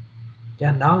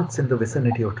 Yeah, now it's in the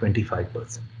vicinity of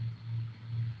 25%.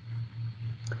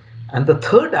 And the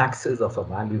third axis of a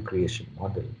value creation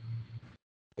model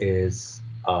is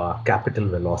capital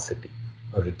velocity,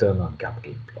 a return on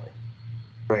capital employed.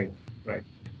 Right. Right.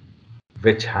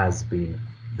 Which has been,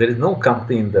 there is no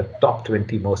company in the top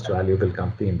 20 most valuable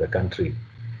company in the country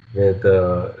where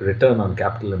the return on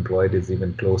capital employed is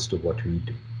even close to what we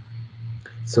do.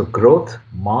 So growth,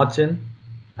 margin,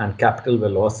 and capital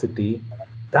velocity,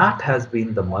 that has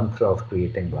been the mantra of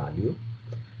creating value.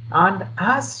 And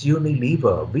as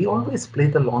Unilever, we always play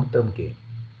the long-term game.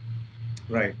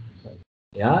 Right.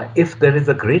 Yeah, if there is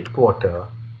a great quarter,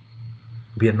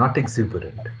 we are not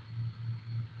exuberant.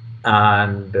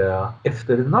 And if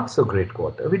there is not so great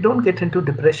quarter, we don't get into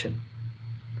depression.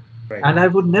 Right. And I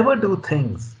would never do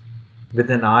things with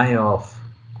an eye of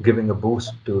giving a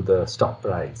boost to the stock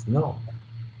price. No.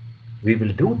 We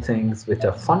will do things which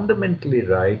are fundamentally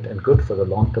right and good for the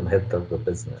long-term health of the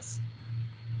business.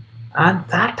 And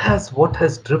that has what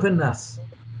has driven us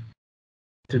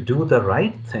to do the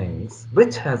right things,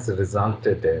 which has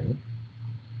resulted in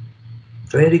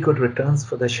very good returns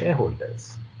for the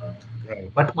shareholders. Right.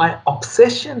 But my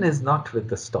obsession is not with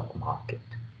the stock market.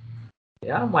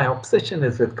 Yeah, my obsession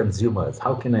is with consumers.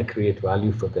 How can I create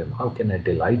value for them? How can I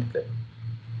delight them?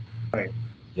 Right.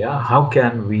 Yeah, how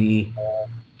can we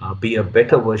be a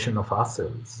better version of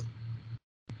ourselves?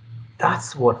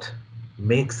 That's what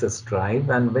makes us drive.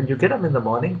 And when you get up in the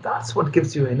morning, that's what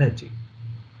gives you energy.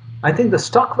 I think the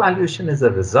stock valuation is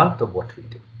a result of what we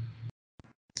do.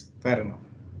 Fair enough.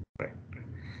 Right.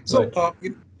 So,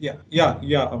 Right. yeah.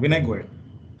 Vinay, go ahead.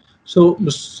 So,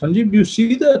 Mr. Sanjeev, you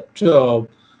see that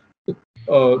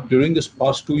during this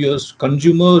past 2 years,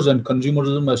 consumers and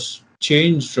consumerism has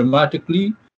changed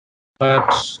dramatically.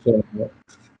 Perhaps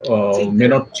See, may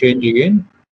not change again.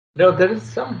 now there is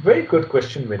some very good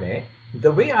question, Vinay.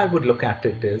 The way I would look at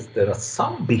it is there are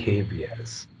some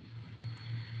behaviors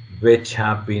which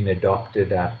have been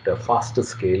adopted at a faster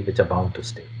scale which are bound to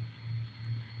stay.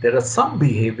 There are some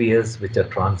behaviors which are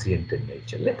transient in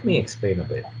nature. Let me explain a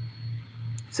bit.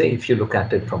 Say, if you look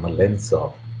at it from a lens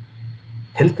of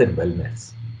health and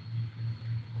wellness,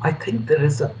 I think there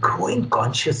is a growing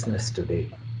consciousness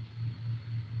today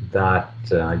that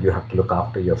you have to look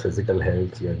after your physical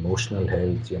health, your emotional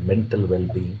health, your mental well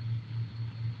being.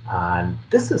 And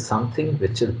this is something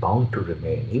which is bound to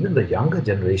remain. Even the younger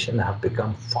generation have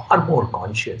become far more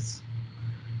conscious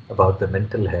about the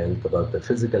mental health, about the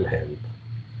physical health,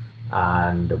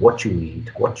 and what you eat,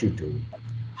 what you do,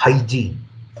 hygiene,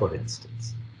 for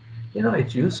instance. You know,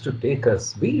 it used to take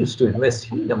us, we used to invest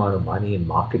huge amount of money in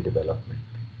market development,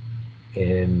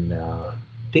 in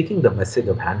taking the message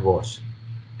of hand wash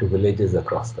to villages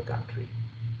across the country.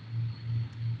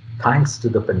 Thanks to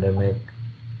the pandemic,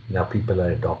 now people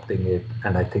are adopting it,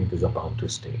 and I think this is bound to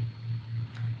stay.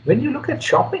 When you look at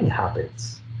shopping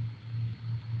habits,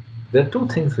 there are two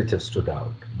things which have stood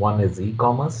out. One is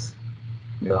e-commerce,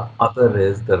 Yeah. the other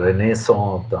is the renaissance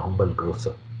of the humble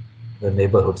grocer, the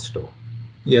neighborhood store.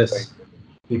 Right. Yes.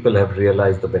 People have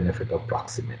realized the benefit of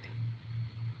proximity.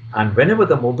 And whenever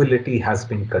the mobility has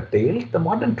been curtailed, the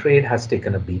modern trade has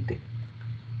taken a beating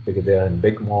because they are in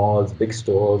big malls, big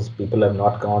stores, people have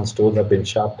not gone, stores have been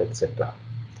shut, etc.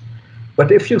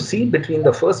 But if you see between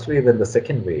the first wave and the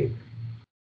second wave,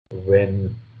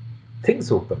 when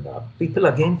things opened up, people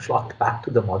again flocked back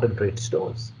to the modern trade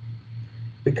stores.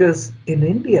 Because in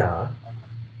India,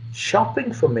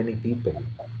 shopping for many people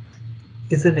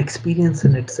is an experience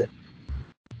in itself.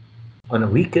 On a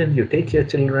weekend, you take your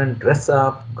children, dress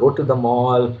up, go to the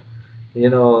mall,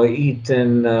 eat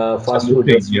in a fast food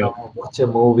Absolutely. Yeah. restaurant, watch a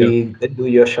Yeah. movie, then do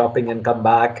your shopping and come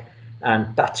back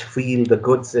and touch, feel the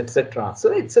goods, etc.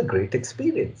 So it's a great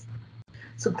experience.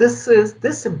 So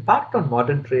this impact on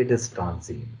modern trade is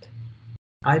transient.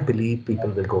 I believe people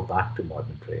will go back to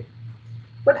modern trade,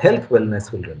 but health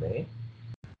wellness will remain.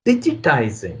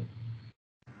 Digitizing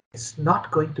is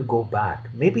not going to go back.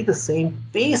 Maybe the same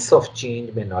pace of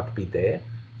change may not be there.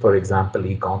 For example,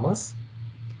 e-commerce.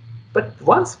 But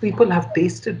once people have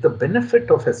tasted the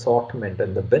benefit of assortment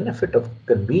and the benefit of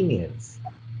convenience,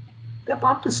 they're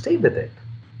bound to stay with it.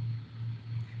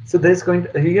 So there's going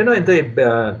to, in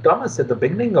the Thomas, at the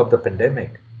beginning of the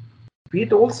pandemic, we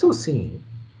had also seen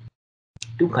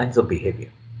two kinds of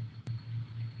behavior.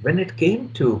 When it came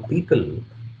to people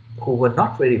who were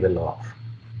not very well off,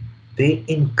 they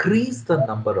increased the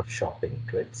number of shopping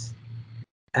trips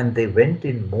and they went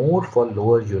in more for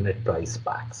lower unit price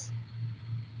packs.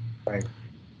 Right.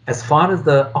 As far as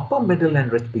the upper middle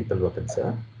and rich people were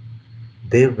concerned,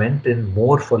 they went in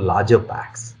more for larger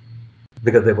packs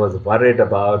because they was worried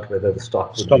about whether the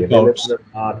stock would be Stock available outs. or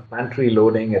not, pantry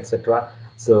loading, etc.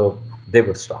 So they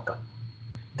would stock up.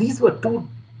 These were two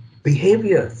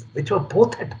behaviors which were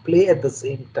both at play at the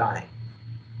same time.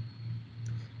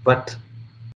 But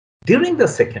during the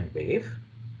second wave,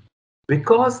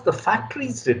 because the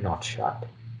factories did not shut,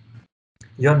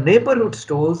 your neighborhood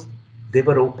stores, they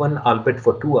were open, albeit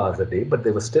for 2 hours a day, but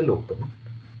they were still open.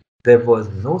 There was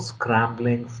no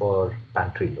scrambling for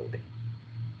pantry loading.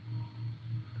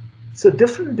 So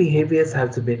different behaviors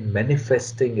have been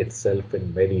manifesting itself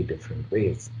in very different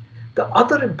ways. The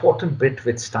other important bit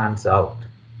which stands out,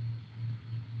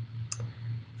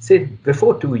 say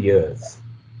before 2 years,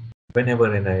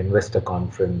 whenever in an investor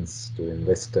conference to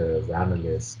investors,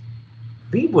 analysts,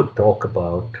 we would talk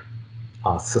about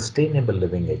our sustainable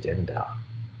living agenda.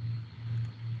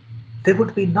 There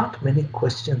would be not many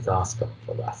questions asked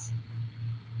for us,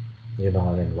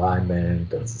 on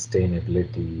environment and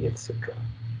sustainability, etc.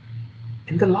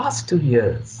 In the last 2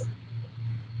 years,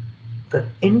 the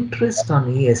interest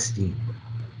on ESG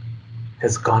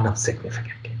has gone up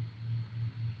significantly.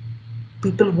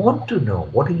 People want to know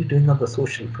what are you doing on the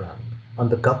social front, on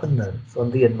the governance, on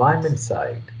the environment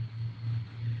side.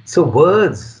 So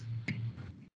words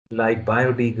like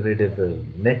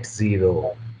biodegradable, net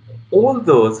zero, all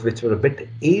those which were a bit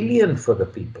alien for the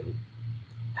people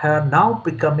are now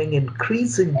becoming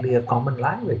increasingly a common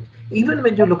language. Even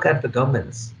when you look at the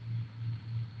governments,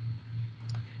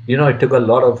 it took a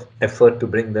lot of effort to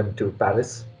bring them to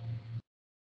Paris.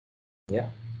 Yeah.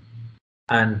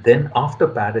 And then after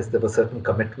Paris, there were certain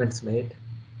commitments made,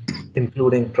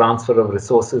 including transfer of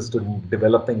resources to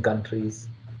developing countries,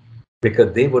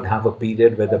 because they would have a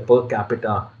period where the per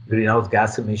capita greenhouse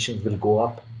gas emissions will go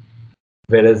up,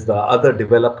 whereas the other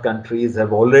developed countries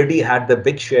have already had the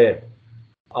big share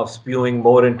of spewing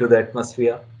more into the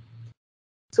atmosphere.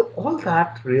 So all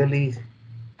that really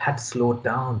had slowed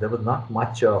down. There was not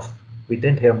much of, we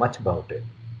didn't hear much about it.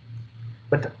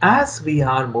 But as we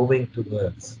are moving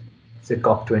towards, say,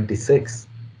 COP26,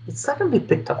 it suddenly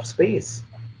picked up space.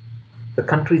 The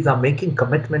countries are making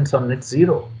commitments on net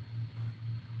zero.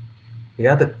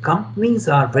 Yeah, the companies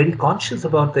are very conscious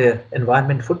about their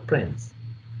environment footprints.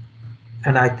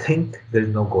 And I think there is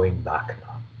no going back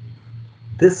now.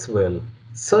 This will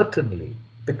certainly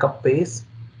pick up pace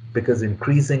because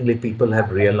increasingly people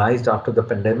have realized after the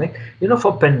pandemic,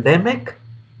 for pandemic,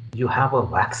 you have a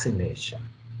vaccination.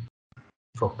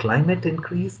 For climate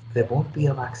increase, there won't be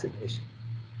a vaccination.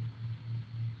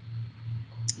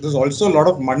 There's also a lot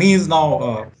of money is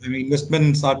now,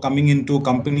 investments are coming into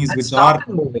companies That which are,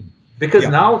 started moving because yeah,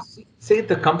 now, say,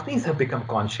 the companies have become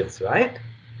conscious, right?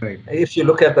 right, If you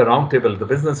look at the roundtable, the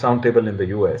business roundtable in the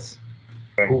US,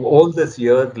 right, who all these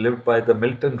years lived by the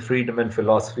Milton Friedman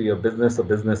philosophy of business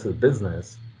is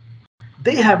business,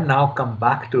 they have now come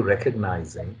back to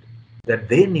recognizing that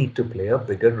they need to play a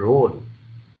bigger role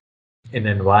in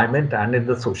environment and in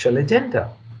the social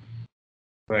agenda.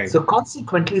 right. So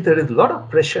consequently, there is a lot of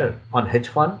pressure on hedge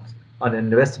funds, on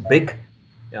invest big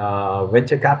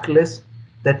venture capitalists,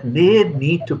 that they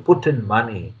need to put in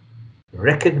money,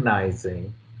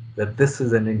 recognizing that this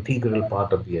is an integral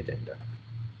part of the agenda.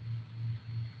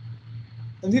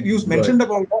 Sanjeev, you Right. mentioned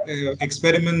about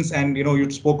experiments, and you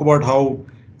spoke about how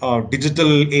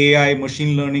digital AI,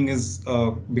 machine learning is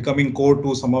becoming core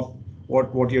to some of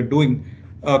what you're doing.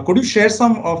 Could you share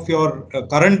some of your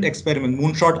current experiment,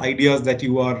 moonshot ideas that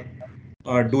you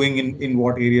are doing in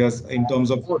what areas in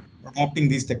terms of adopting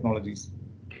these technologies?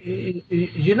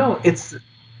 It's.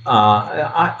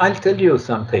 I'll tell you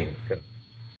something.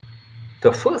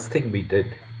 The first thing we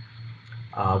did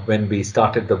when we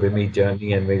started the WIMI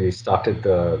journey and when we started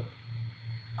the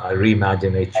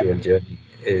Reimagine HUL journey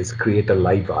is create a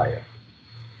live wire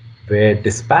where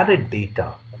disparate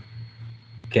data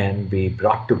can be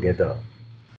brought together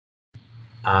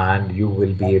and you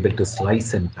will be able to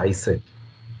slice and dice it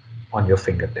on your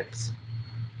fingertips.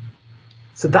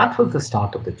 So that was the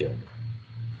start of the journey.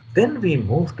 Then we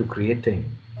moved to creating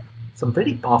some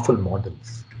very powerful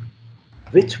models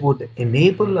which would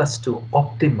enable us to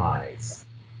optimize.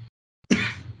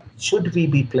 Should we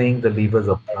be playing the levers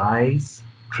of price,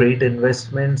 trade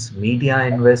investments, media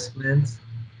investments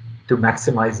to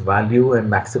maximize value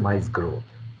and maximize growth?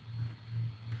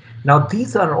 Now,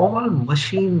 these are all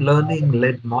machine learning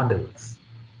led models.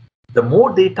 The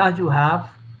more data you have,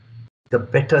 the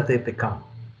better they become.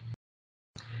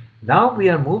 Now we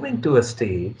are moving to a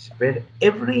stage where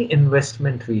every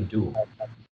investment we do,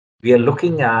 we are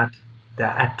looking at the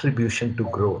attribution to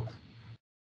growth.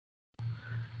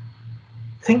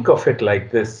 Think of it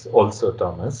like this also,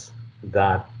 Thomas,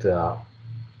 that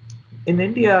in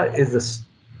India is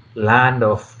a land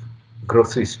of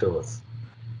grocery stores.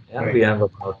 Yeah, we Right. have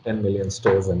about 10 million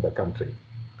stores in the country.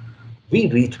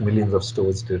 We reach millions of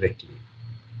stores directly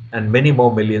and many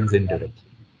more millions indirectly.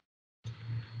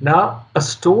 Now, a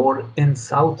store in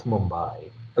South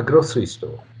Mumbai, a grocery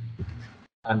store,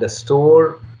 and a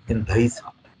store in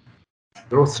Dahisar,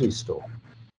 grocery store,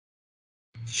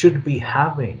 should be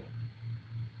having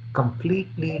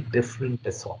completely different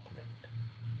assortment.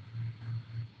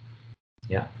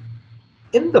 Yeah.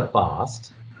 In the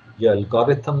past, your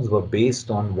algorithms were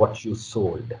based on what you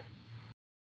sold.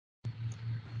 Right.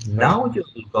 Now your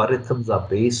algorithms are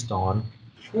based on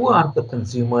who are the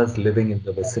consumers living in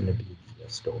the vicinity of your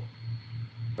store.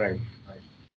 Right.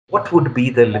 What would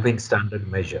be the living standard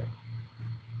measure?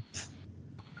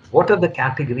 What are the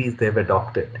categories they've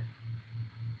adopted?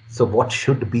 So what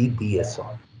should be the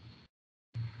assortment?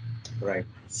 Right.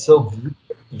 So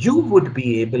you would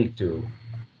be able to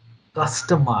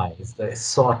customize the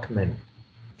assortment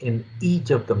in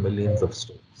each of the millions of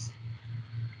stores.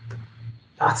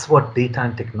 That's what data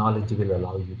and technology will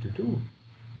allow you to do.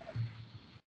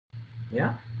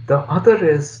 Yeah. The other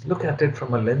is look at it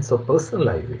from a lens of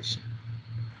personalization,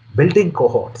 building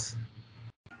cohorts.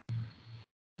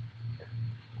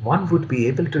 One would be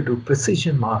able to do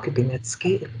precision marketing at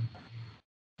scale.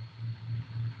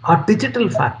 Our digital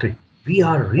factory, we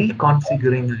are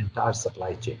reconfiguring our entire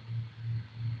supply chain.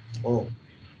 Oh,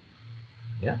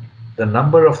 Yeah, the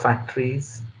number of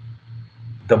factories,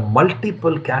 the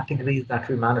multiple categories that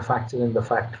we manufacture in the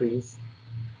factories,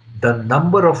 the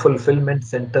number of fulfillment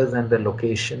centers and the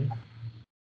location,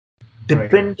 right.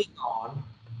 depending on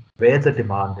where the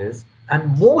demand is.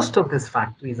 And most of these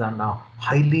factories are now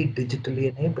highly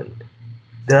digitally enabled.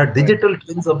 There are Right. digital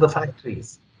twins of the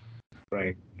factories,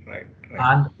 Right. Right. Right.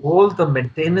 and all the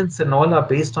maintenance and all are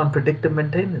based on predictive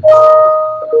maintenance.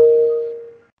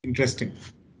 Interesting.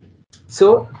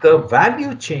 So the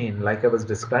value chain, like I was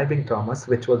describing, Thomas,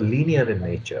 which was linear in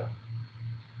nature,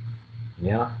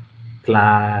 yeah,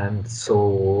 plan,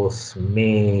 source,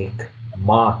 make,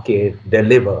 market,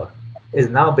 deliver, is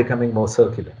now becoming more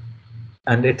circular,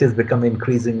 and it is becoming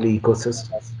increasingly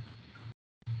ecosystems.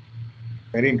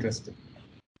 Very interesting.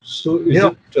 So You is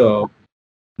know, it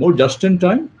more just in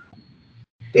time,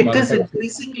 the it is manufacturing?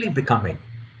 increasingly becoming.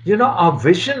 Our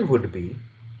vision would be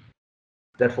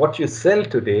that what you sell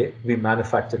today, we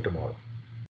manufacture tomorrow.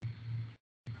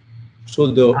 So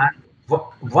the And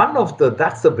one of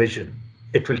that's the vision.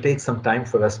 It will take some time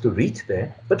for us to reach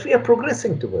there, but we are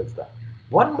progressing towards that.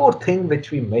 One more thing which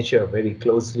we measure very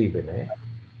closely, Vinay,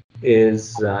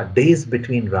 is days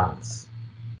between runs.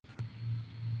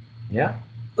 Yeah.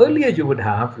 Earlier, you would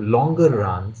have longer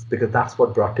runs because that's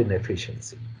what brought in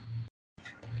efficiency.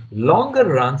 Longer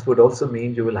runs would also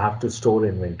mean you will have to store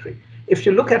inventory. If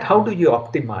you look at how do you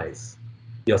optimize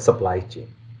your supply chain,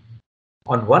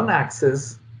 on one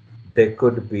axis, there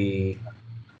could be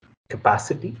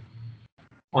capacity.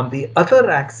 On the other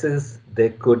axis, there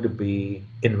could be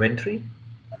inventory.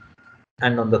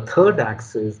 And on the third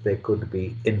axis, there could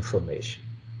be information.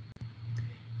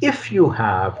 If you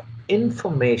have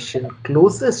information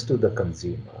closest to the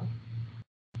consumer,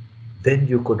 then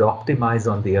you could optimize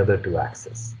on the other two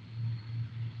axes.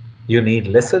 You need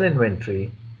lesser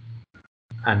inventory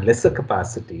and lesser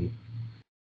capacity,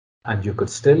 and you could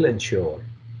still ensure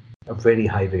a very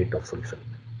high rate of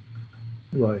fulfillment.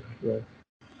 right, right.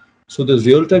 So there's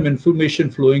real-time information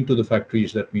flowing to the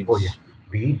factories. That Oh yeah,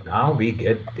 means we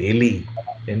get daily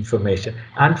information,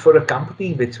 and for a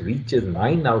company which reaches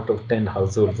 9 out of 10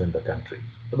 households in the country,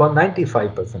 about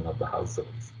 95% of the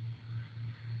households.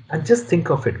 And just think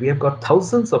of it, we have got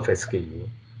thousands of SKU,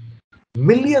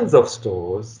 millions of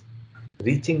stores,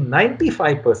 reaching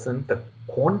 95%. The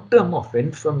quantum of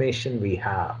information we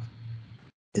have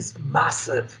is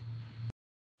massive.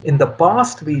 In the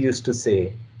past, we used to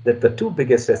say that the two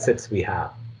biggest assets we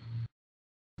have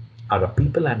are a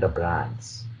people and a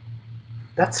brands.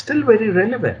 That's still very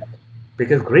relevant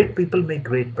because great people make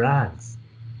great brands.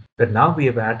 But now we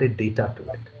have added data to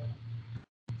it.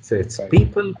 So it's Right.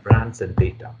 people, brands, and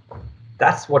data.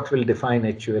 That's what will define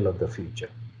HUL of the future.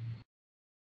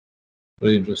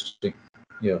 very interesting.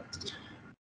 Yeah.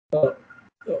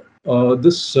 Uh,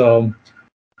 this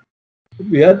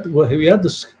we had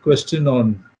this question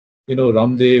on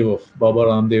Ramdev of Baba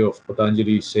Ramdev of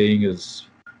Patanjali saying is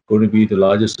going to be the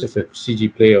largest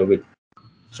FMCG player.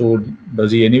 So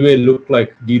does he anyway look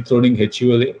like dethroning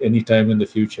HUL anytime in the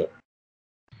future?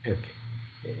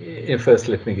 Okay. First,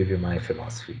 let me give you my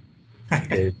philosophy.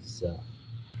 It's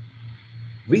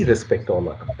we respect all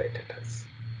our competitors.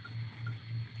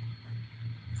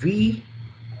 We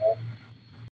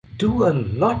do a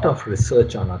lot of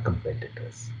research on our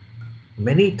competitors.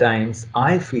 Many times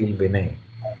I feel, Vinay,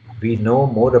 we know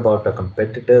more about our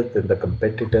competitors than the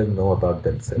competitors know about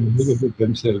themselves.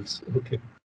 Themselves. Okay.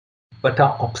 But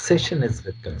our obsession is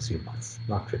with consumers,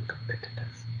 not with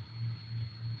competitors.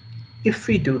 If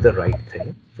we do the right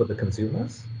thing for the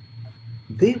consumers,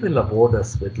 they will award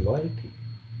us with loyalty.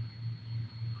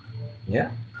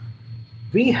 Yeah.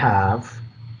 We have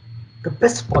the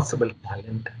best possible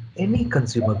talent any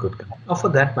consumer good company, or for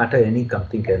that matter, any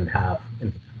company can have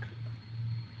in the country.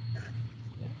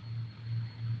 Yeah.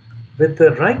 With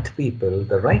the right people,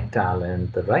 the right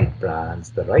talent, the right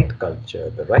brands, the right culture,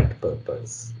 the right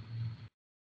purpose,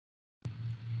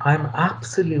 I'm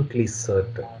absolutely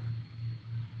certain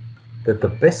that the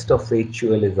best of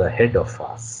HUL is ahead of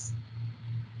us.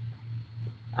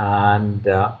 And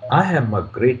I am a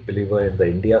great believer in the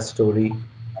India story.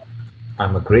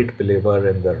 I'm a great believer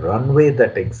in the runway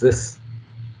that exists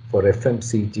for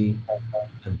FMCG,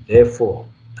 and therefore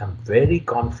I'm very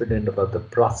confident about the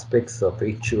prospects of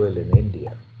HUL in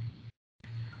India.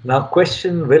 Now,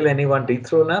 question, will anyone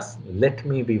dethrone us? Let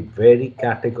me be very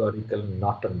categorical,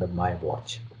 not under my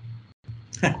watch.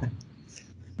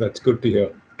 That's good to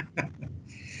hear.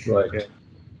 Right.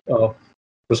 Yeah.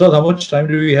 Prasad, how much time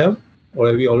do we have? Or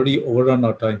have we already overrun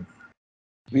our time?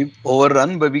 We've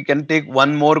overrun, but we can take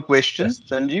one more question, Yes.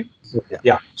 Sanjeev.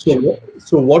 Yeah.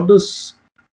 So what does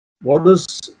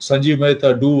Sanjeev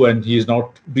Mehta do when he is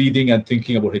not breathing and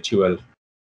thinking about HUL?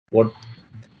 What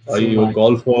are you a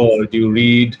golfer? Or do you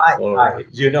read?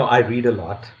 I read a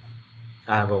lot.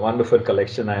 I have a wonderful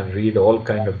collection. I read all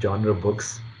kind of genre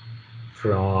books,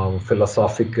 from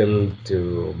philosophical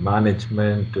to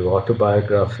management to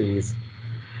autobiographies.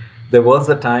 There was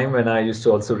a time when I used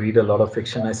to also read a lot of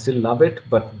fiction. I still love it,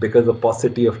 but because of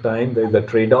paucity of time, there's a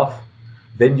trade-off.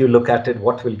 Then you look at it,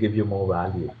 what will give you more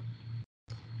value?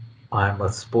 I'm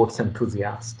a sports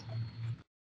enthusiast.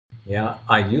 Yeah,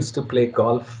 I used to play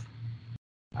golf,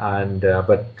 and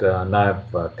but now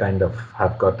I've kind of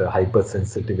have got a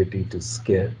hypersensitivity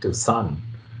to sun,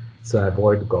 so I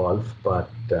avoid golf. But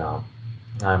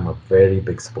I'm a very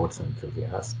big sports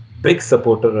enthusiast, big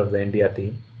supporter of the India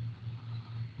team.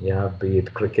 Yeah, be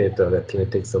it cricket or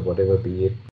athletics or whatever be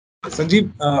it.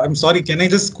 Sanjeev, I'm sorry, can I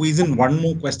just squeeze in one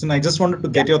more question? I just wanted to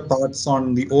get your thoughts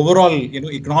on the overall,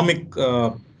 economic,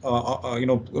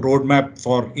 roadmap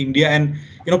for India. And,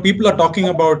 people are talking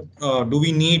about, do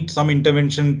we need some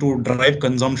intervention to drive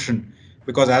consumption?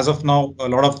 Because as of now, a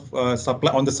lot of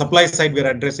supply on the supply side we're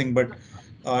addressing, but,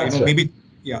 maybe,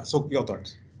 yeah. So your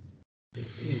thoughts.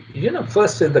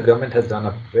 First is the government has done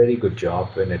a very good job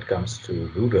when it comes to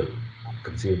rural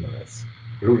consumers,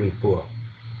 rural poor,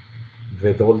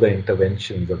 with all the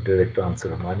interventions of direct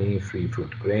transfer of money, free fruit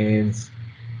grains,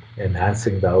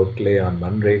 enhancing the outlay on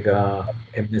Manrega,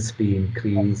 MSP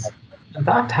increase. And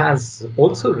that has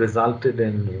also resulted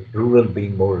in rural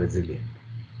being more resilient.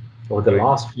 Over the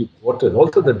last few quarters,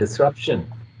 also the disruption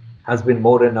has been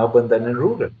more in urban than in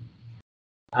rural.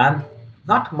 And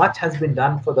not much has been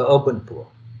done for the urban poor.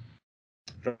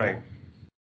 Right.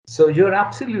 So you're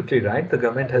absolutely right. The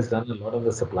government has done a lot on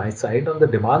the supply side. On the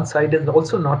demand side is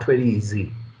also not very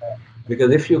easy.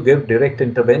 Because if you give direct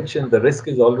intervention, the risk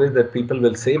is always that people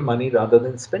will save money rather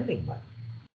than spending money.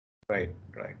 Right.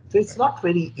 So it's not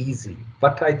very easy.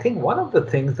 But I think one of the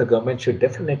things the government should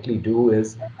definitely do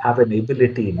is have an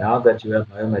ability, now that you have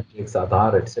biometrics,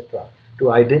 Aadhaar, etc.,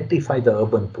 to identify the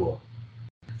urban poor.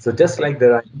 So just like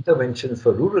there are interventions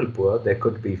for rural poor, there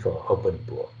could be for urban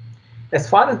poor. As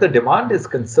far as the demand is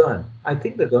concerned, I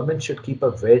think the government should keep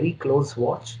a very close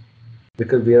watch,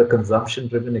 because we are a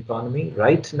consumption-driven economy.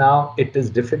 Right now, it is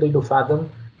difficult to fathom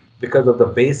because of the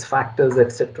base factors,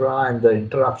 etc., and the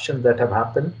interruptions that have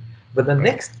happened. But the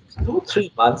next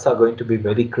 2-3 months are going to be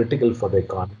very critical for the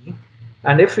economy.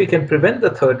 And if we can prevent the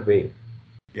third wave,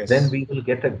 then we will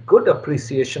get a good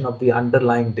appreciation of the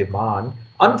underlying demand,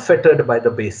 unfettered by the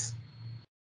base.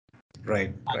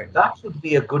 Right. That would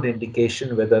be a good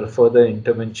indication whether further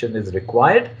intervention is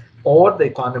required or the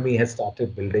economy has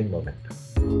started building momentum.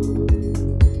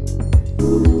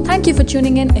 Thank you for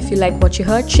tuning in. If you like what you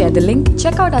heard, share the link,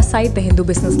 check out our site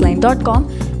thehindubusinessline.com,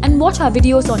 and watch our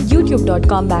videos on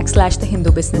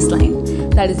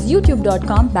youtube.com/thehindubusinessline. That is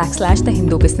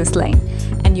youtube.com/thehindubusinessline.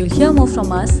 And you'll hear more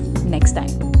from us next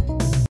time.